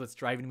is what's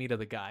driving me to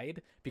the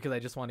guide, because I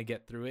just want to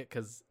get through it,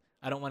 because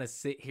I don't want to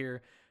sit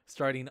here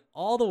starting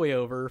all the way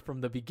over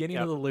from the beginning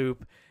of the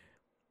loop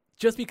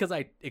just because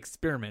I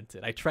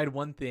experimented. I tried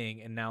one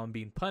thing and now I'm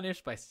being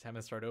punished by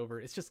having to start over.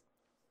 It's just,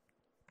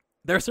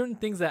 there are certain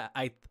things that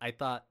I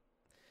thought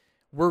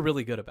were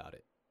really good about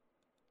it.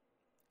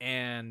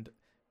 And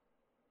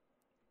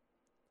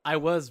I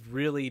was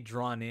really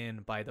drawn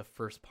in by the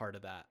first part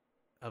of that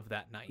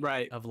night.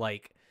 Right. Of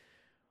like,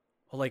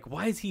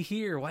 why is he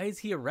here? Why is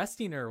he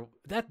arresting her?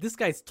 This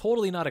guy's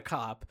totally not a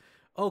cop.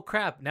 Oh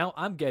crap, now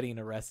I'm getting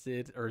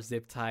arrested or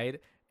zip tied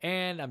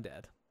and I'm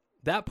dead.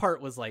 That part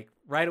was like,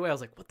 right away I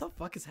was like, what the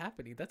fuck is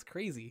happening? That's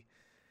crazy.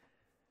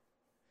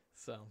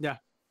 So yeah.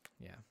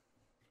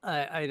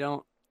 I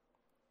don't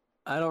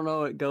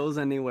know it goes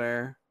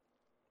anywhere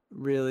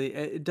really.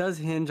 It does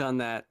hinge on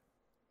that.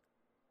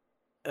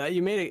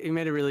 You made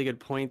a really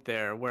good point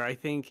there, where I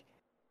think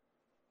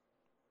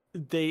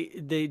they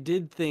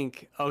did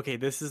think, okay,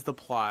 this is the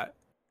plot,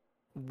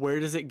 where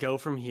does it go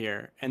from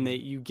here? And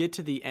you get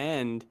to the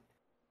end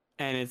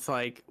and it's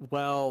like,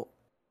 well,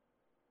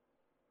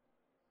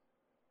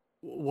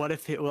 what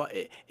if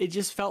it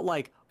just felt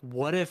like,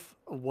 what if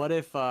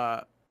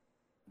because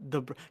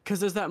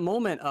there's that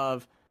moment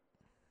of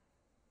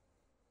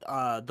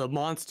the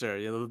monster,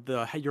 you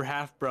know, your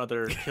half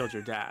brother killed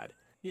your dad.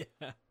 Yeah.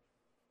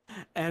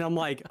 And I'm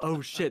like, oh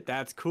shit,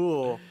 that's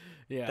cool.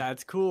 Yeah.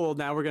 That's cool.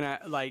 Now we're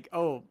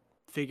gonna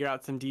figure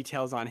out some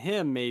details on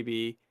him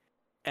maybe,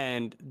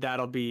 and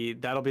that'll be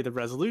the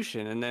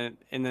resolution.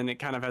 And then it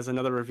kind of has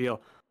another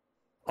reveal.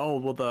 Oh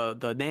well,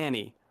 the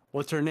nanny.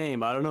 What's her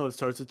name? I don't know. It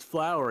starts with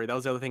Flowery. That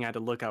was the other thing I had to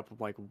look up. I'm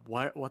like,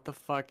 what the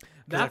fuck?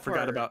 I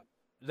forgot about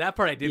that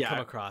part. I did come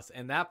across,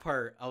 and that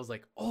part I was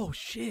like, oh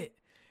shit.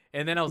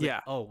 And then I was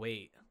like, oh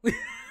wait.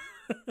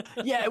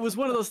 Yeah, it was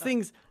one of those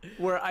things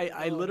where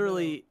I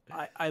literally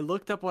I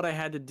looked up what I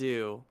had to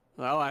do.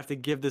 Oh, I have to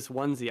give this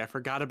onesie. I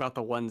forgot about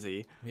the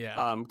onesie.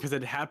 Yeah. Because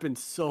it happened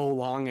so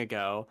long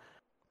ago.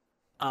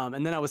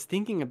 And then I was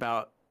thinking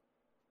about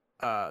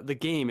the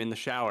game in the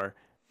shower,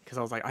 because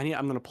I was like,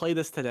 I'm gonna play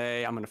this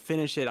today. I'm gonna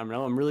finish it.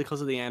 I'm really close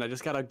to the end. I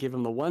just gotta give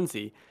him the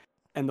onesie,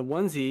 and the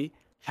onesie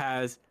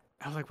has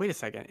I was like, wait a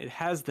second, it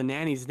has the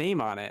nanny's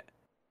name on it.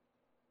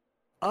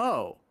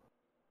 Oh,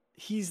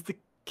 he's the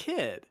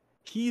kid.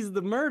 He's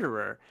the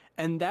murderer.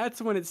 And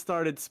that's when it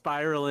started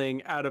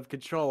spiraling out of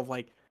control of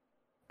like,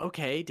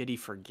 okay, did he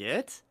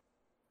forget?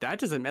 That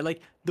doesn't matter.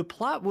 Like the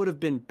plot would have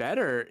been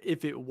better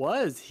if it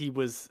was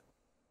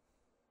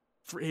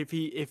if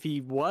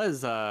he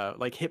was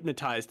like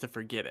hypnotized to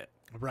forget it.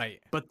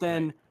 Right. But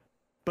then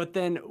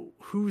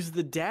who's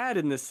the dad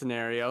in this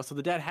scenario? So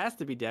the dad has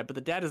to be dead, but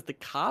the dad is the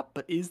cop,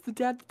 but is the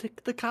dad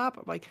the cop?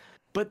 I'm like,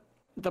 but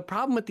the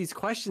problem with these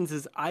questions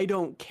is I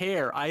don't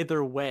care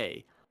either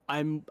way.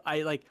 I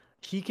like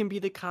he can be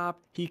the cop,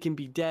 he can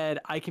be dead,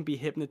 I can be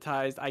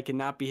hypnotized, I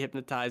cannot be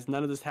hypnotized.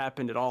 None of this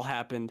happened, it all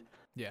happened.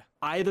 Yeah.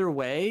 Either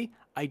way,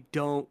 I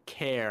don't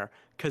care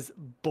cuz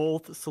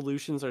both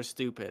solutions are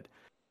stupid.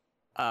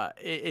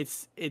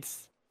 It's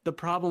the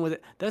problem with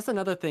it. That's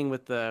another thing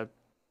with the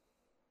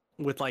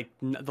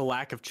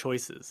lack of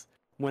choices.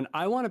 When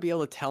I want to be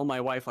able to tell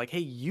my wife like, "Hey,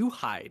 you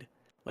hide.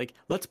 Like,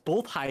 let's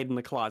both hide in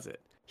the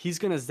closet." He's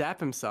going to zap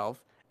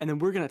himself and then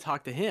we're going to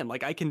talk to him.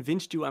 Like, I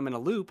convinced you I'm in a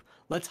loop.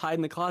 Let's hide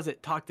in the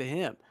closet, talk to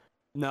him.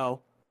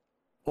 No.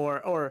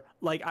 Or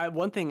like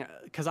one thing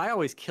cuz I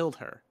always killed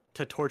her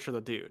to torture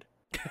the dude.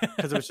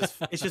 Cuz it's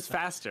just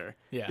faster.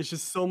 Yeah. It's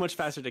just so much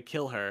faster to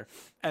kill her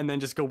and then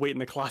just go wait in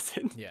the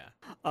closet. Yeah.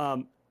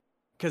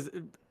 Cuz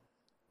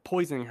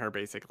poisoning her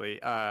basically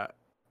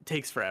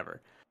takes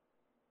forever.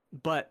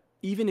 But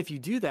even if you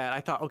do that,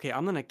 I thought, okay,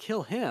 I'm gonna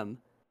kill him.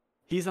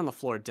 He's on the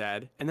floor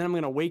dead, and then I'm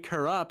gonna wake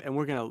her up, and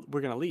we're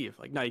gonna leave.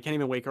 Like, no, you can't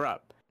even wake her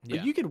up. Yeah.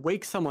 But you could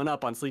wake someone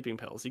up on sleeping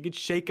pills. You could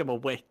shake them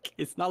awake.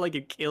 It's not like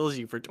it kills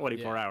you for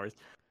 24 hours.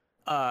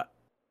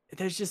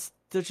 There's just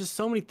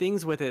so many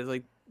things with it.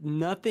 Like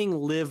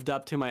nothing lived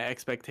up to my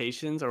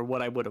expectations or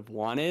what I would have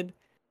wanted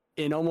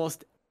in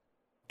almost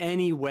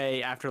any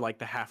way after like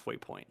the halfway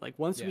point. Like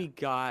once we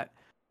got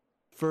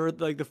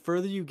the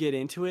further you get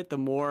into it, the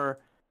more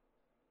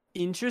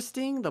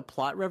interesting the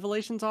plot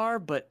revelations are,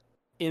 but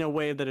in a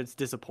way that it's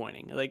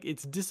disappointing. Like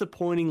it's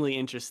disappointingly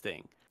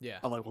interesting. Yeah.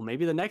 I'm like, well,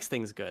 maybe the next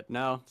thing's good.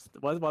 No,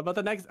 what about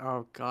the next?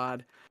 Oh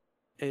God,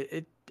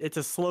 it's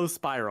a slow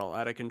spiral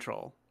out of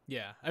control.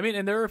 Yeah. I mean,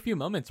 and there were a few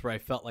moments where I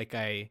felt like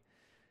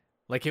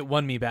it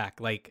won me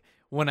back. Like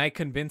when I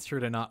convinced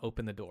her to not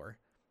open the door,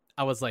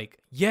 I was like,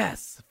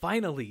 yes,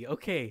 finally.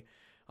 Okay.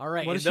 All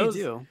right. What does she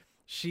do?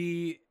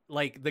 She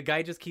like the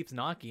guy just keeps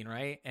knocking,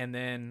 right? And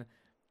then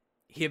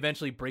he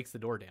eventually breaks the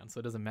door down, so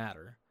it doesn't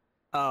matter.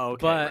 Oh,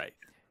 okay, but right.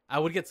 I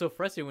would get so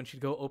frustrated when she'd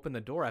go open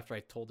the door after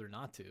I told her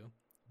not to.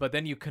 But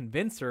then you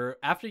convince her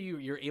after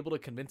you're able to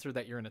convince her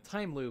that you're in a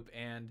time loop,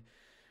 and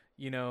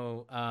you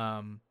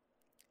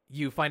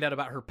find out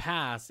about her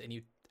past, and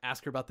you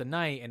ask her about the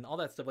night and all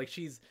that stuff. Like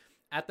she's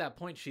at that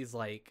point, she's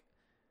like,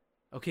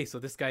 okay, so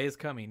this guy is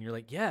coming. You're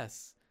like,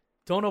 yes.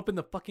 Don't open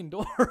the fucking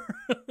door.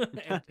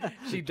 And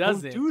she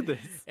doesn't. Don't do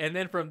this. And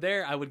then from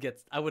there, I would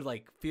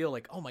like feel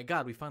like, oh my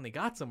God, we finally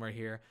got somewhere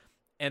here.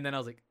 And then I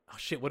was like, oh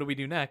shit, what do we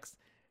do next?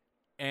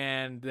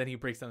 And then he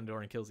breaks down the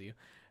door and kills you.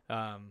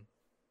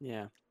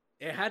 Yeah.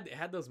 It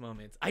had those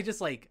moments. I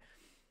just like,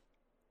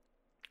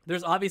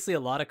 there's obviously a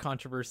lot of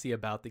controversy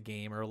about the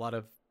game, or a lot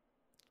of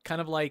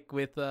kind of like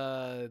with,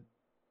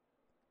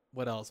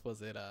 what else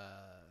was it?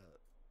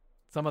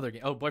 Some other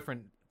game. Oh,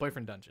 Boyfriend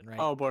Dungeon, right?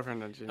 Oh,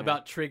 Boyfriend Dungeon. Yeah.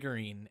 About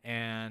triggering,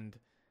 and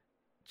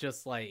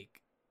just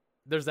like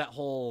there's that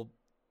whole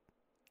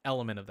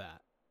element of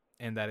that,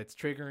 and that it's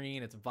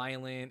triggering, it's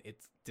violent,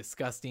 it's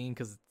disgusting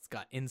because it's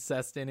got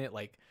incest in it,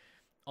 like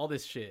all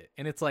this shit.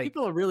 And it's like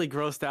people are really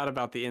grossed out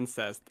about the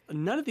incest.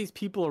 None of these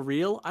people are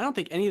real. I don't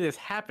think any of this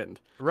happened.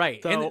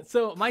 Right. And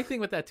so my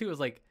thing with that too is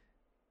like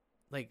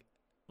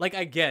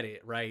I get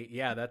it, right?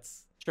 Yeah,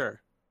 that's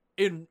sure.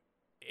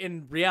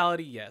 In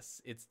reality,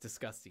 yes, it's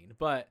disgusting.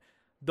 But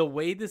the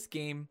way this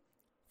game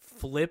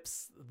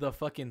flips the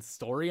fucking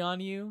story on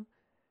you,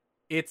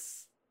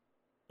 it's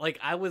like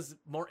I was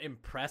more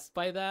impressed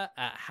by that,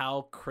 at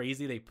how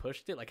crazy they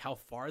pushed it, like how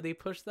far they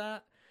pushed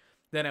that,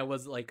 than I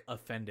was like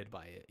offended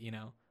by it,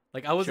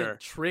 Like I wasn't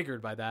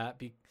triggered by that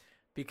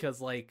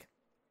because like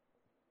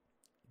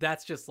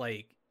that's just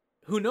like,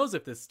 who knows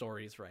if this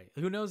story is right?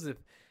 Who knows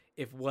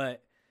if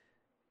what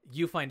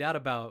you find out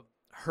about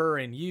her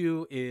and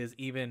you is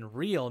even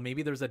real?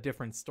 Maybe there's a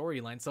different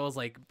storyline. So I was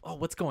like, oh,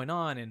 what's going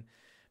on? And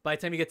by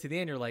the time you get to the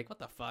end, you're like, what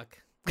the fuck?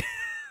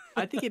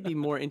 I think it'd be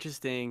more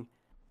interesting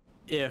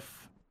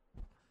if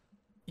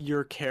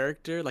your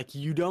character, like,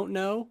 you don't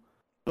know,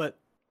 but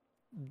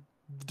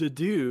the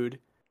dude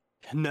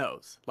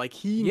knows. Like,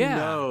 he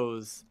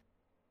knows.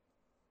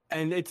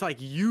 And it's like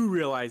you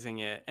realizing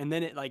it, and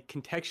then it like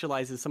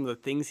contextualizes some of the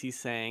things he's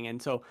saying. And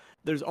so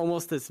there's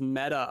almost this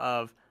meta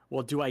of,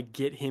 well, do I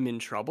get him in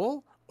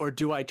trouble, or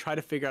do I try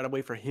to figure out a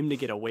way for him to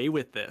get away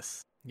with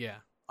this? Yeah.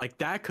 Like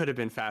that could have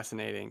been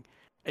fascinating.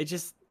 It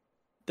just,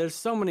 there's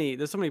so many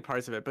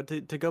parts of it. But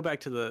to go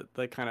back to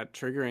the kind of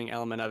triggering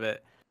element of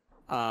it,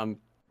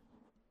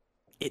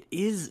 it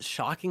is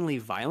shockingly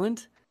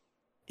violent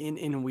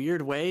in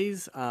weird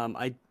ways.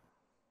 I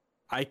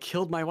I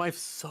killed my wife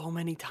so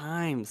many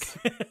times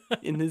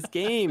in this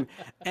game.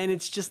 And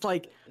it's just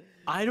like,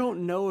 I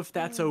don't know if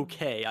that's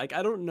okay. Like,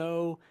 I don't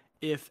know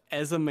if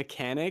as a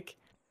mechanic,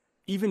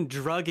 even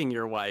drugging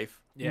your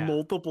wife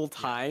multiple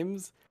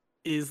times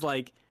is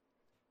like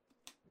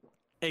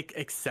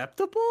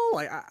acceptable.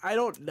 Like, I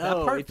don't know.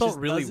 That part felt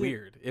really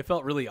weird. It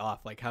felt really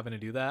off, like having to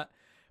do that.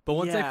 But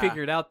once I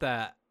figured out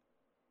that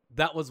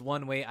was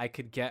one way I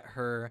could get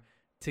her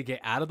to get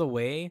out of the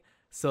way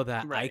so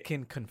that I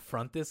can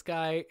confront this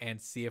guy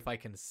and see if I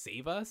can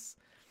save us,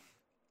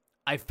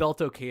 I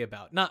felt okay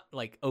about. Not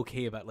like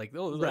okay about, like,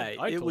 oh, right.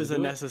 I it was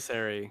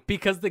unnecessary.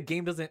 Because the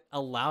game doesn't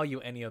allow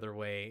you any other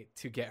way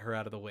to get her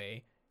out of the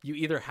way. You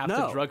either have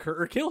to drug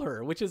her or kill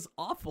her, which is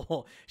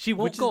awful. She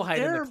won't go hide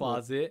in the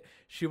closet.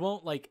 She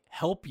won't, like,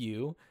 help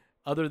you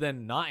other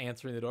than not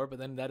answering the door, but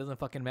then that doesn't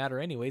fucking matter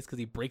anyways because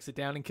he breaks it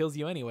down and kills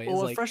you anyways.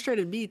 Well, what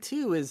frustrated me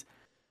too is,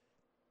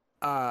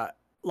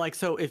 like,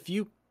 so if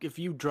you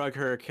drug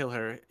her or kill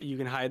her, you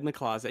can hide in the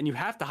closet, and you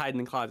have to hide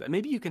in the closet.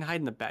 Maybe you can hide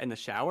in the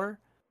shower.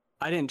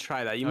 I didn't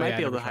try that. You might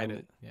be able to hide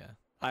it. Yeah.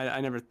 I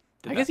never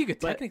did I guess you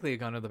could technically have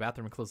gone to the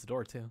bathroom and close the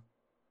door too.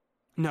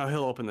 No,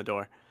 he'll open the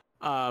door.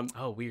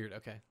 Oh, weird.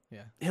 Okay.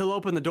 Yeah. He'll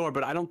open the door,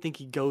 but I don't think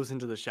he goes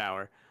into the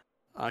shower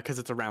because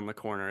it's around the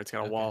corner. It's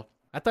got a wall.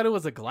 I thought it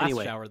was a glass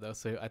shower though,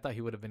 so I thought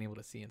he would have been able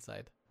to see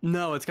inside.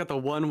 No, it's got the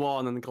one wall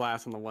and then the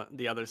glass on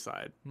the other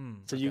side.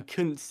 So you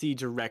couldn't see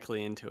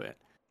directly into it.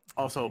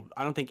 Also,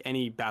 I don't think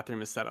any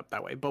bathroom is set up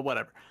that way, but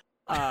whatever.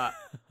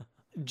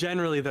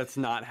 Generally, that's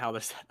not how they're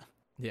set up.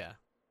 Yeah.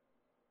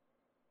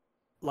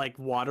 Like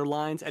water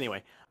lines.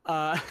 Anyway,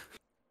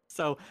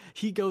 so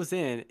he goes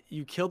in,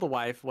 you kill the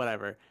wife,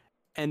 whatever,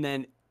 and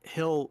then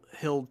he'll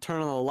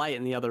turn on the light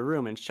in the other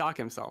room and shock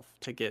himself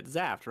to get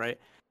zapped, right?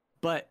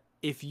 But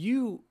if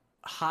you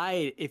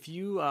shut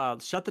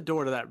the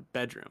door to that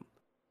bedroom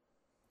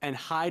and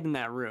hide in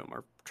that room,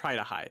 or try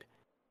to hide,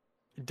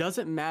 it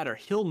doesn't matter.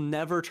 He'll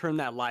never turn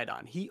that light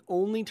on. He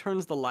only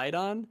turns the light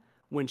on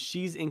when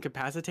she's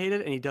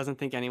incapacitated and he doesn't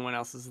think anyone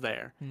else is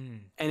there.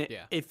 And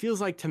it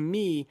feels like, to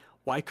me,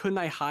 why couldn't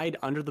I hide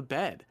under the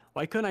bed?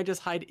 Why couldn't I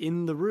just hide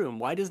in the room?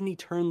 Why doesn't he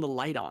turn the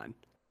light on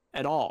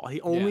at all?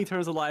 He only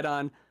turns the light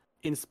on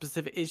in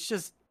specific. It's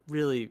just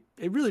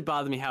it really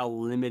bothers me how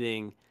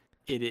limiting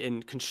it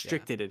and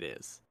constricted it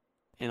is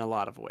in a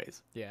lot of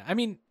ways. Yeah. I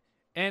mean,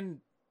 and,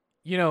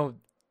 you know,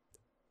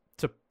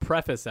 to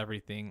preface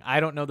everything, I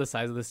don't know the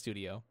size of the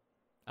studio.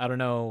 I don't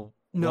know.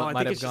 No, I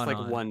think it's just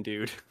like one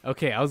dude.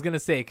 Okay, I was going to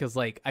say, because,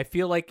 like, I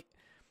feel like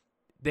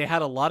they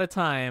had a lot of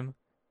time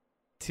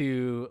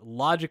to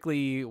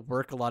logically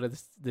work a lot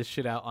of this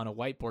shit out on a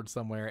whiteboard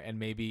somewhere, and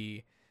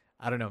maybe,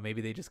 I don't know,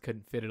 maybe they just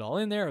couldn't fit it all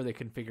in there, or they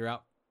couldn't figure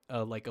out,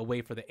 like, a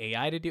way for the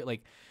AI to do it.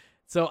 Like,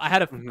 so I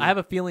have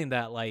a feeling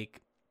that, like,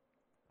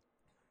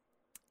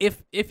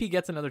 if he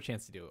gets another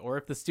chance to do it, or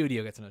if the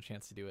studio gets another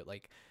chance to do it,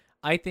 like,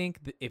 I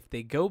think that if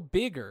they go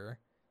bigger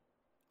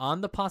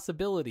on the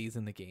possibilities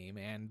in the game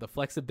and the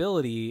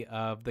flexibility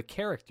of the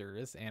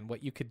characters and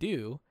what you could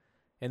do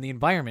and the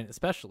environment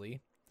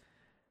especially,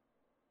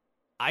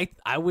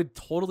 I would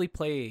totally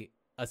play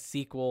a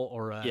sequel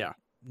or a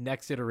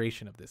next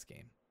iteration of this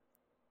game.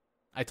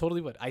 I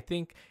totally would. I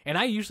think, and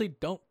I usually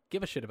don't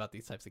give a shit about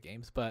these types of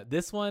games, but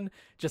this one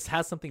just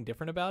has something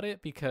different about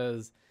it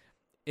because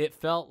it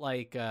felt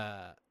like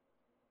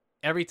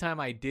every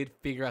time I did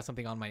figure out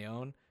something on my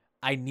own,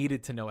 I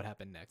needed to know what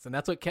happened next. And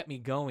that's what kept me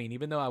going,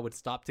 even though I would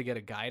stop to get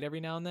a guide every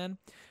now and then,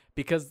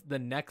 because the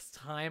next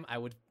time I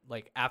would,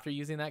 like, after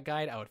using that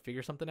guide, I would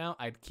figure something out.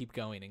 I'd keep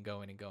going and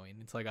going and going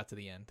until I got to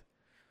the end.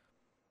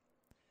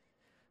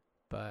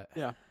 But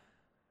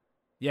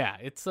yeah,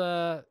 it's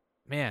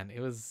man, it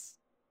was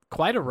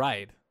quite a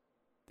ride.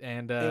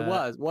 And it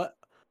was.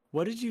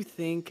 What did you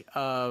think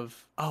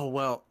of? Oh,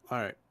 well, all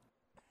right.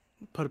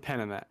 Put a pen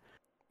in that,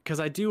 because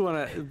I do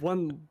want to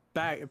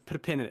put a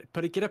pin in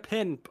it. Get a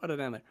pin, put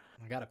it in there.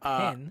 I got a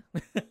pen.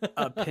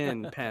 A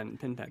pen.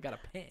 I got a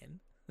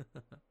pen.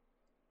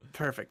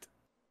 Perfect.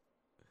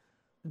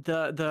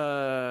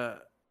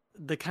 The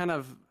kind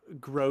of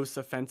gross,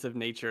 offensive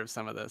nature of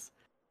some of this.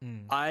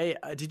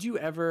 Did you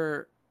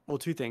ever? Well,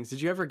 two things.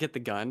 Did you ever get the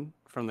gun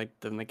from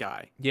the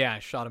guy? Yeah, I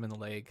shot him in the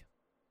leg.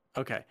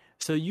 Okay,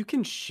 so you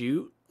can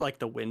shoot, like,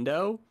 the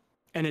window,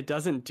 and it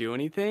doesn't do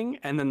anything,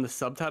 and then the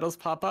subtitles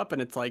pop up,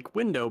 and it's like,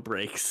 window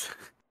breaks.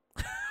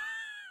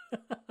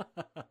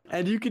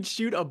 And you could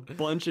shoot a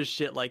bunch of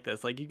shit like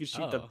this. Like, you could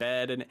shoot the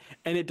bed,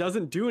 and it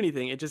doesn't do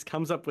anything. It just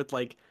comes up with,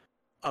 like,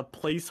 a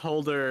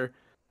placeholder,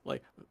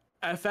 like,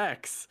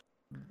 FX,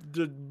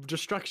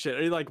 destruction,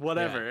 or, like,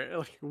 whatever,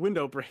 like,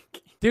 window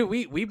break.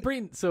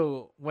 Dude,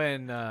 so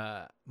when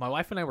my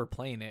wife and I were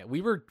playing it,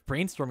 we were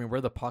brainstorming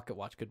where the pocket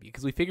watch could be,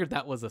 because we figured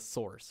that was a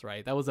source,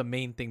 right? That was a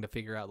main thing to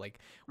figure out. Like,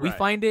 we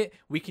find it,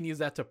 we can use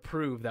that to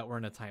prove that we're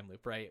in a time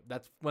loop, right?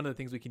 That's one of the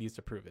things we can use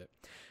to prove it.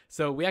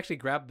 So we actually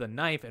grabbed the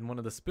knife and one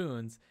of the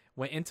spoons,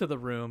 went into the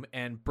room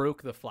and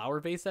broke the flower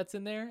vase that's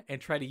in there,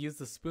 and tried to use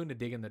the spoon to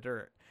dig in the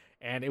dirt.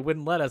 And it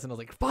wouldn't let us, and I was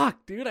like,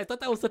 fuck, dude, I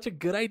thought that was such a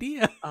good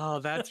idea. Oh,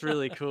 that's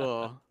really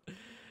cool.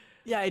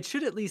 Yeah, it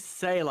should at least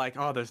say like,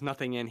 "Oh, there's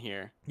nothing in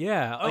here."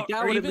 Yeah, Like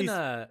that or would at even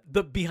least.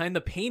 the behind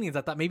the paintings.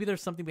 I thought maybe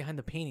there's something behind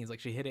the paintings, like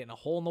she hid it in a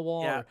hole in the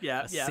wall Yeah, or yeah,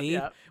 a yeah, safe.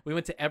 yeah. We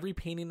went to every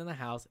painting in the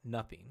house,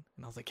 nothing,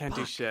 and I was like, Can't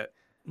do fuck. shit.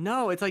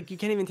 No, it's like you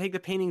can't even take the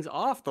paintings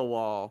off the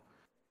wall.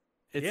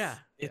 Yeah, yeah.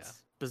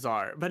 It's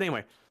bizarre. But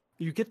anyway,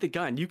 you get the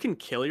gun. You can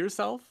kill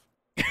yourself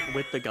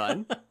with the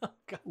gun,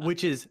 God.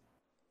 which is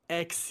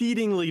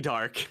exceedingly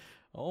dark.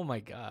 Oh my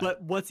god.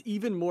 But what's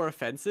even more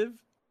offensive,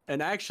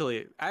 and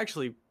actually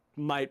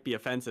might be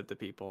offensive to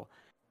people,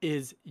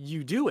 is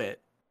you do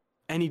it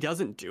and he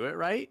doesn't do it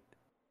right.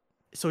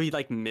 So he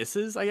like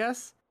misses, I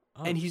guess.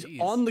 Oh, And he's jeez.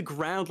 on the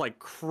ground like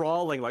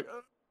crawling like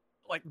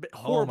Oh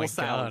horrible my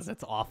sounds. god,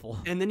 that's awful.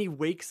 And then he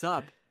wakes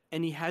up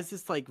and he has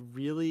this like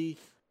really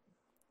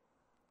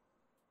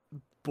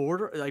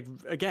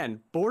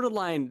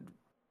borderline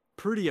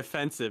pretty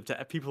offensive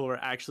to people who are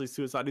actually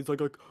suicide. He's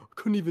like, I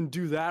couldn't even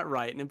do that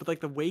right. But like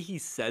the way he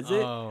says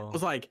it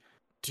was like,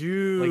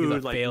 dude, like he's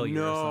a like failure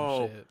no.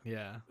 or some shit.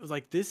 Yeah. It was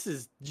like, this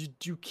is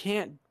you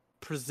can't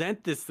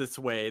present this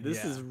way.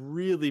 This is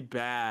really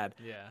bad.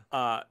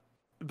 Yeah.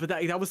 But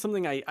that was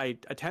something I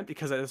attempted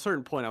because at a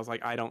certain point I was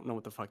like, I don't know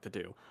what the fuck to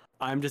do.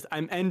 I'm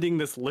ending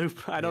this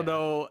loop. I don't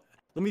know.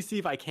 Let me see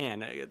if I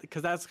can,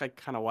 because that's like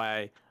kind of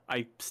why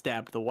I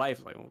stabbed the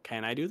wife. Like, well,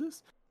 can I do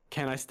this?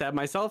 Can I stab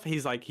myself?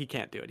 He's like, he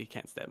can't do it. He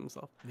can't stab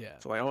himself. Yeah.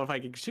 So like, oh, if I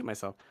could shoot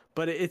myself.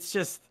 But it's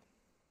just,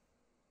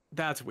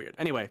 that's weird.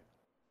 Anyway,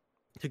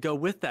 to go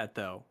with that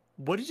though,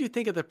 what did you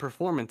think of the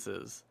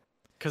performances?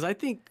 Because I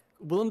think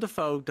Willem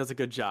Dafoe does a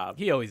good job.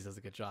 He always does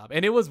a good job.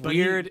 And it was But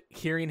weird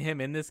hearing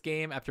him in this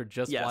game after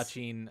just Yes.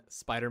 watching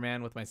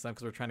Spider-Man with my son,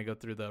 because we're trying to go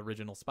through the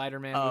original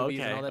Spider-Man Oh, movies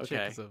and okay, all that shit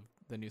okay. because of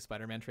the new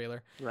Spider-Man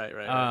trailer.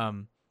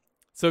 Right.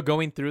 So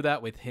going through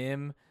that with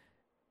him,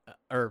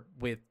 or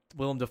with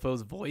Willem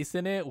Dafoe's voice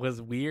in it, was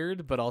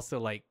weird, but also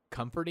like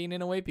comforting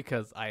in a way,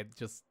 because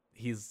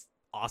he's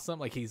awesome.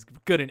 Like he's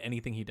good in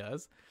anything he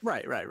does.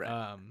 Right.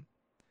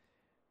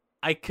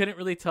 I couldn't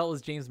really tell it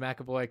was James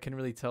McAvoy. I couldn't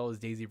really tell it was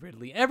Daisy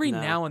Ridley. Every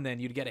No. now and then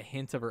you'd get a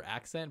hint of her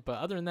accent, but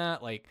other than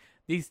that, like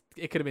it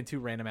could have been two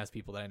random ass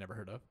people that I never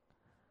heard of.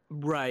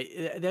 Right.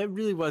 That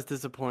really was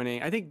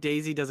disappointing. I think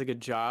Daisy does a good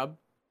job.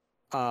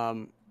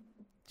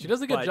 She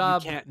does a But good you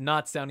job can't-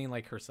 not sounding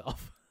like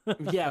herself.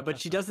 Yeah, but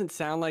she doesn't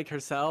sound like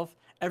herself.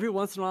 Every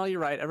once in a while, you're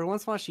right. Every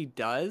once in a while, she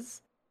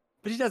does.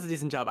 But she does a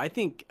decent job. I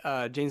think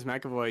James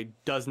McAvoy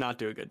does not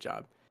do a good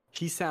job.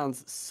 He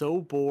sounds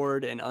so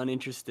bored and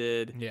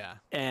uninterested. Yeah.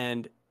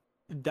 And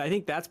I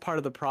think that's part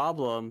of the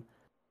problem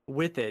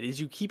with it, is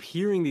you keep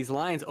hearing these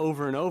lines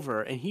over and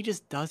over, and he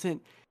just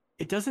doesn't,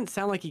 it doesn't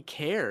sound like he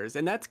cares.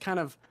 And that's kind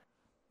of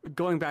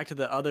going back to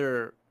the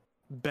other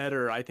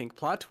better, I think,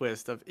 plot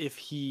twist of if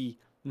he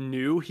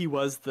knew he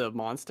was the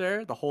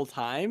monster the whole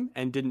time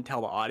and didn't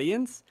tell the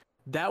audience,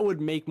 that would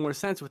make more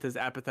sense with his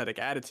apathetic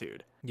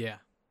attitude. Yeah.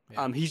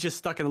 He's just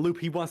stuck in a loop.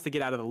 He wants to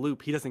get out of the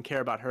loop. He doesn't care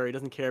about her. He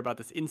doesn't care about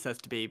this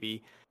incest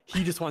baby.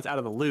 He just wants out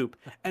of the loop.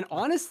 And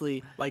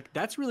honestly, like,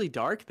 that's really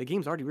dark. The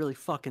game's already really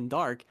fucking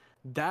dark.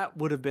 That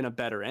would have been a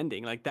better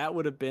ending. Like, that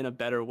would have been a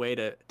better way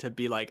to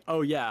be like, oh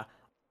yeah,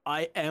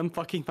 I am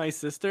fucking my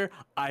sister.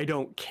 I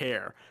don't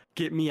care.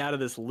 Get me out of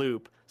this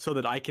loop so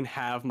that I can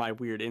have my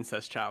weird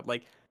incest child.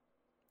 Like,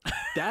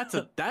 that's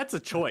a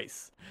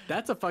choice.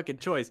 That's a fucking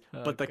choice.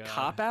 Oh, But the God.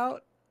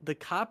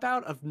 cop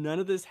out of none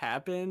of this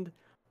happened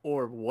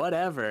or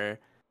whatever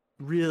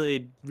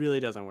really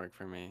doesn't work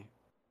for me.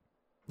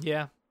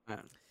 Yeah. Uh,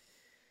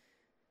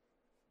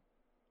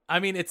 I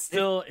mean, it's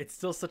still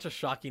such a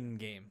shocking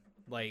game,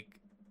 like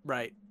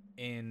Right.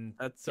 in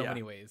That's- so yeah.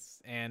 many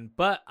ways.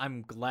 But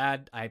I'm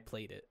glad I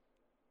played it.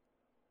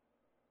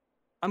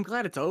 I'm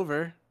glad it's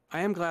over.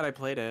 I am glad I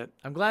played it.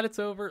 I'm glad it's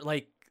over.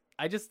 Like,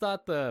 I just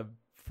thought the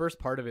first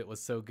part of it was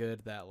so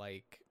good that,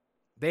 like,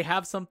 they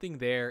have something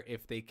there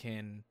if they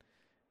can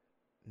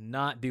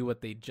not do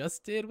what they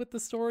just did with the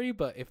story,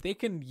 but if they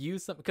can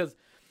use something, because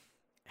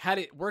had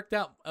it worked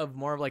out of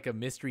more of like a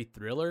mystery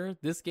thriller,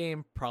 this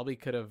game probably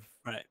could have,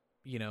 Right.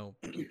 you know,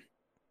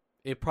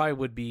 it probably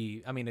would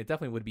be, I mean, it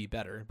definitely would be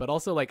better, but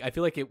also, like, I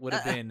feel like it would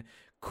have been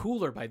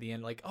cooler by the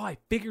end. Like, oh, I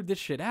figured this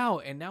shit out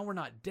and now we're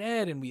not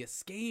dead and we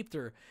escaped,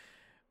 or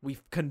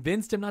we've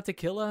convinced him not to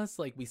kill us.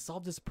 Like, we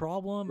solved this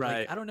problem. Right.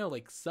 Like, I don't know,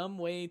 like some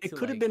way to, It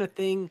could have like, been a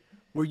thing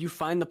where you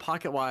find the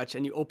pocket watch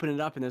and you open it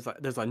up and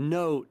there's a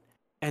note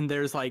and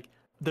there's a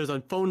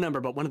phone number,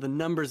 but one of the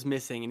numbers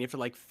missing, and you have to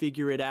like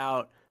figure it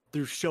out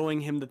through showing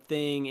him the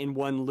thing in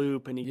one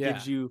loop, and he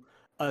gives you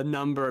a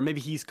number.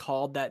 Maybe he's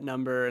called that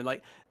number, and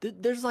like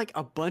there's like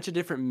a bunch of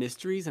different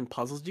mysteries and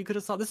puzzles you could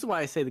have solved. This is why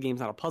I say the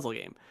game's not a puzzle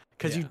game,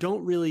 because you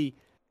don't really.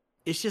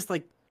 It's just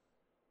like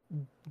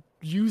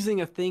using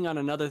a thing on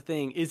another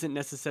thing isn't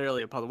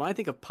necessarily a puzzle. When I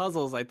think of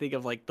puzzles, I think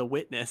of like The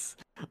Witness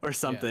or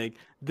something.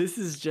 This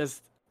is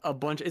just a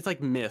bunch. It's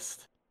like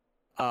Myst.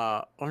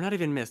 Or not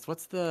even Myst.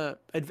 What's the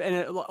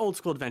old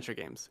school adventure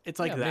games? It's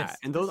like that. Myst.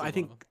 And those, Myst is I one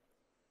think, of them.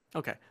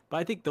 okay, but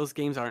I think those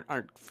games aren't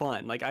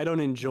fun. Like, I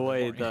don't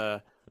enjoy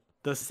boring.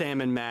 the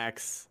Sam and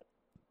Max,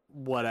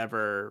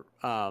 whatever,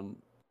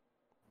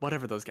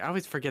 whatever those guys. I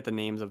always forget the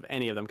names of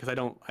any of them because I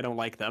don't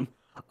like them.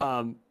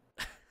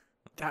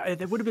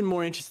 That would have been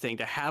more interesting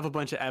to have a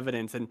bunch of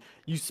evidence, and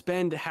you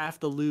spend half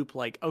the loop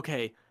like,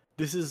 okay,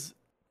 this is.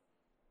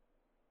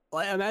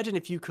 Imagine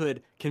if you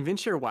could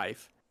convince your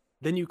wife,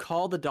 then you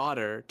call the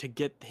daughter to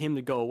get him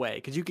to go away,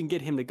 because you can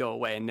get him to go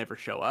away and never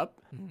show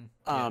up.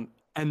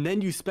 And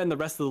then you spend the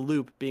rest of the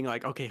loop being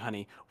like, okay,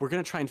 honey, we're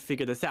going to try and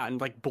figure this out.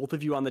 And like both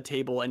of you on the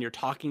table, and you're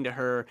talking to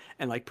her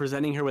and like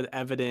presenting her with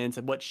evidence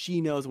and what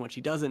she knows and what she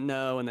doesn't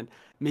know. And then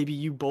maybe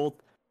you both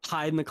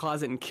hide in the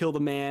closet and kill the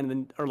man, and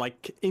then, or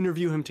like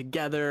interview him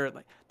together.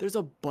 Like there's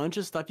a bunch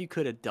of stuff you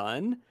could have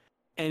done.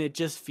 And it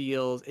just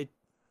feels, it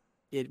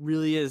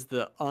really is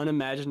the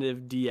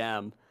unimaginative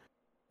DM.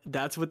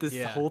 That's what this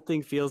whole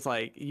thing feels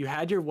like. You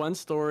had your one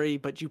story,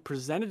 but you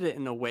presented it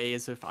in a way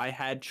as if I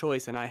had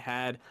choice and I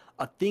had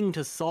a thing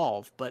to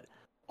solve, but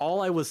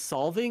all I was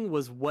solving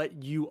was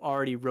what you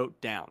already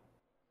wrote down.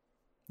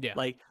 Yeah.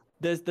 Like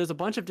there's a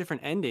bunch of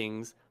different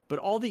endings, but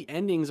all the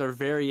endings are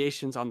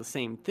variations on the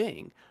same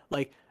thing.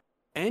 Like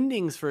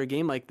endings for a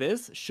game like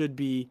this should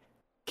be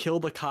kill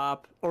the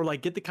cop, or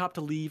like get the cop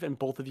to leave and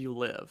both of you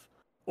live,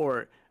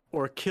 or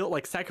kill,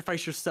 like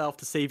sacrifice yourself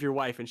to save your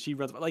wife and she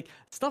runs, like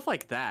stuff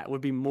like that would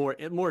be more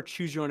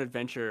choose your own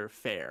adventure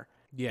fare.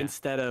 Yeah.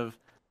 Instead of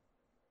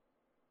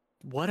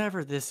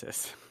whatever this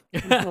is. I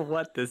don't know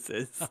what this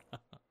is.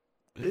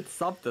 It's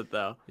something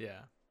though. Yeah.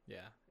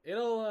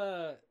 It'll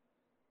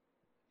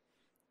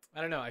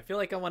I don't know. I feel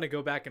like I want to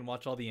go back and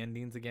watch all the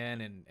endings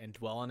again and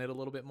dwell on it a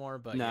little bit more,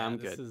 but no, yeah, I'm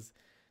this good.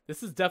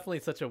 This is definitely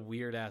such a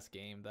weird ass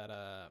game that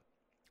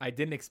I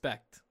didn't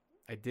expect.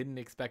 I didn't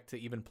expect to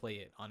even play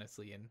it,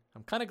 honestly, and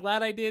I'm kind of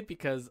glad I did,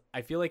 because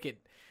I feel like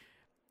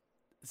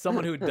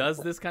someone who does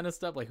this kind of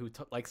stuff, like who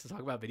likes to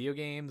talk about video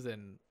games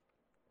and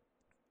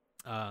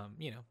on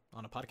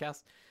a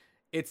podcast,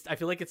 I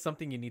feel like it's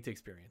something you need to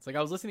experience. Like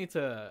I was listening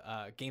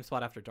to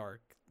GameSpot After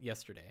Dark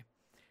yesterday,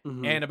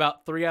 and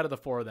about 3 out of the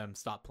 4 of them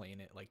stopped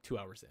playing it like 2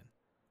 hours in,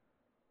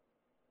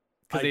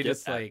 because they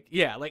just like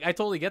I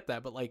totally get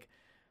that, but like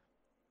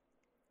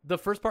the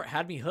first part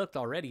had me hooked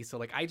already, so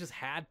like I just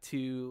had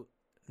to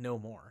know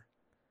more,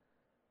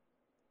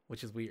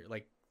 which is weird.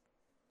 Like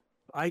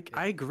I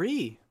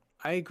agree.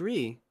 I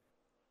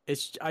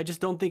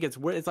just don't think it's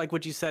like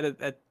what you said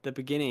at the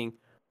beginning.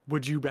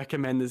 Would you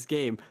recommend this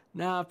game?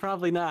 Nah,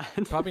 probably not.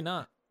 Probably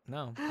not.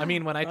 No. I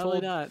mean, when I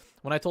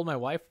told my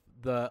wife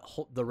the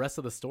rest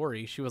of the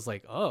story, she was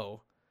like,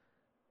 "Oh,"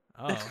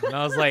 and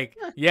I was like,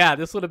 "Yeah,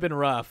 this would have been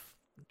rough.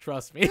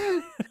 Trust me."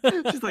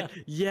 She's like,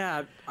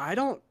 "Yeah, I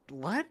don't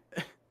what."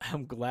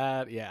 I'm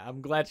glad. Yeah,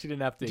 I'm glad she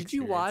didn't have to. Did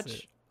you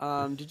watch?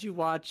 Did you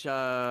watch?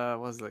 What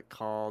was it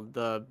called?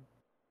 The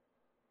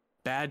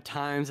Bad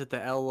Times at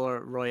the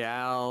El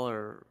Royale,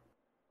 or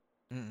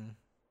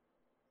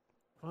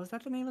was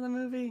that the name of the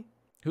movie?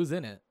 Who's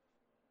in it?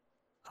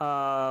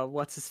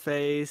 What's his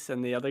face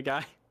and the other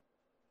guy?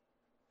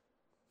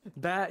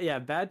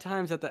 Bad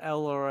Times at the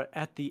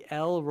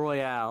El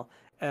Royale.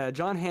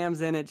 John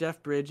Hamm's in it.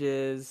 Jeff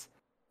Bridges.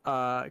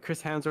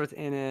 Chris Hemsworth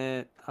in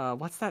it.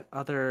 What's that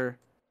other?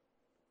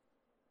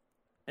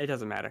 It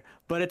doesn't matter.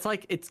 But it's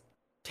like it's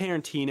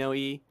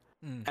Tarantino-y,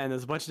 and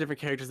there's a bunch of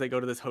different characters that go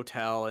to this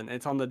hotel, and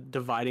it's on the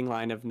dividing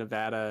line of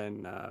Nevada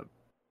and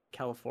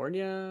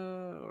California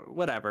or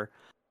whatever.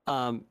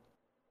 And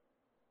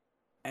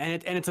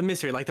it's a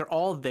mystery. Like they're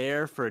all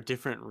there for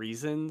different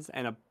reasons,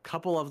 and a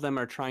couple of them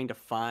are trying to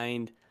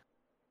find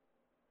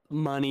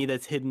money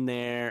that's hidden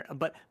there.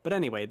 But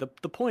anyway, the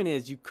point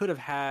is, you could have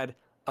had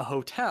a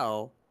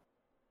hotel.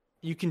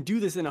 You can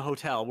do this in a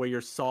hotel where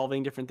you're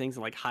solving different things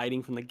and like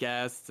hiding from the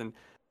guests, and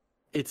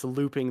it's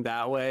looping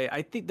that way.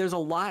 I think there's a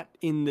lot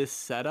in this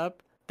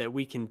setup that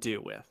we can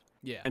do with.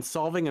 Yeah. And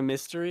solving a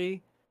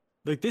mystery,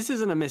 like this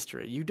isn't a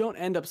mystery. You don't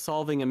end up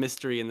solving a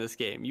mystery in this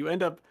game. You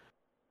end up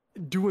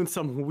doing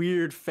some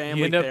weird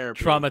family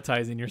therapy.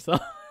 Traumatizing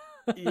yourself.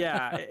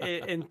 Yeah,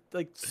 and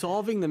like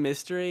solving the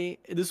mystery,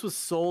 this was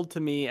sold to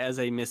me as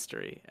a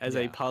mystery, as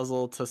a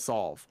puzzle to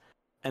solve.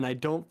 And I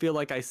don't feel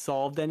like I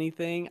solved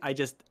anything. I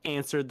just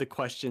answered the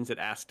questions it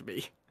asked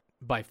me.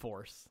 By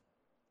force.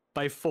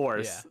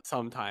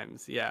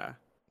 Sometimes, yeah.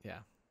 Yeah.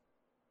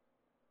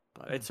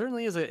 But it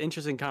certainly is an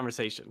interesting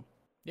conversation.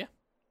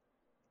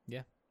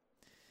 Yeah.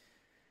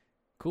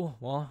 Cool.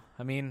 Well,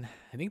 I mean,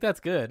 I think that's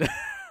good.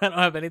 I don't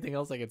have anything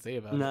else I can say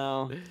about it.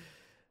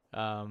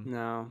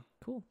 No.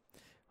 Cool.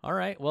 All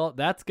right. Well,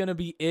 that's going to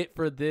be it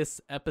for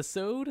this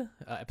episode,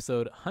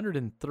 episode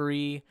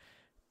 103.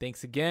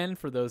 Thanks again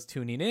for those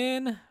tuning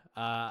in.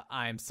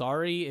 I'm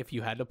sorry if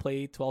you had to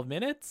play 12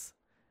 minutes.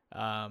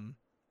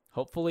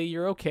 Hopefully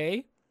you're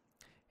okay.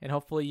 And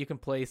hopefully you can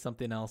play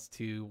something else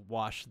to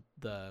wash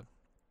the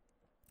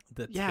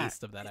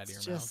taste of that out of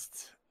your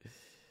mouth.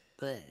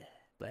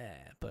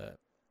 But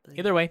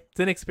either way, it's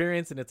an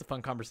experience and it's a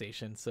fun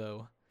conversation.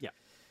 So yeah.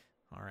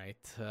 All right.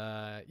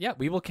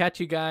 We will catch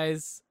you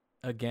guys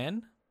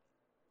again.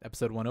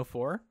 Episode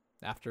 104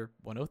 after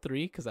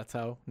 103, because that's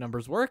how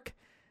numbers work.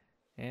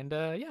 And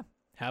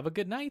have a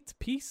good night.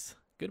 Peace.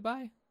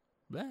 Goodbye.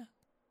 Blah.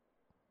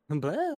 Blah.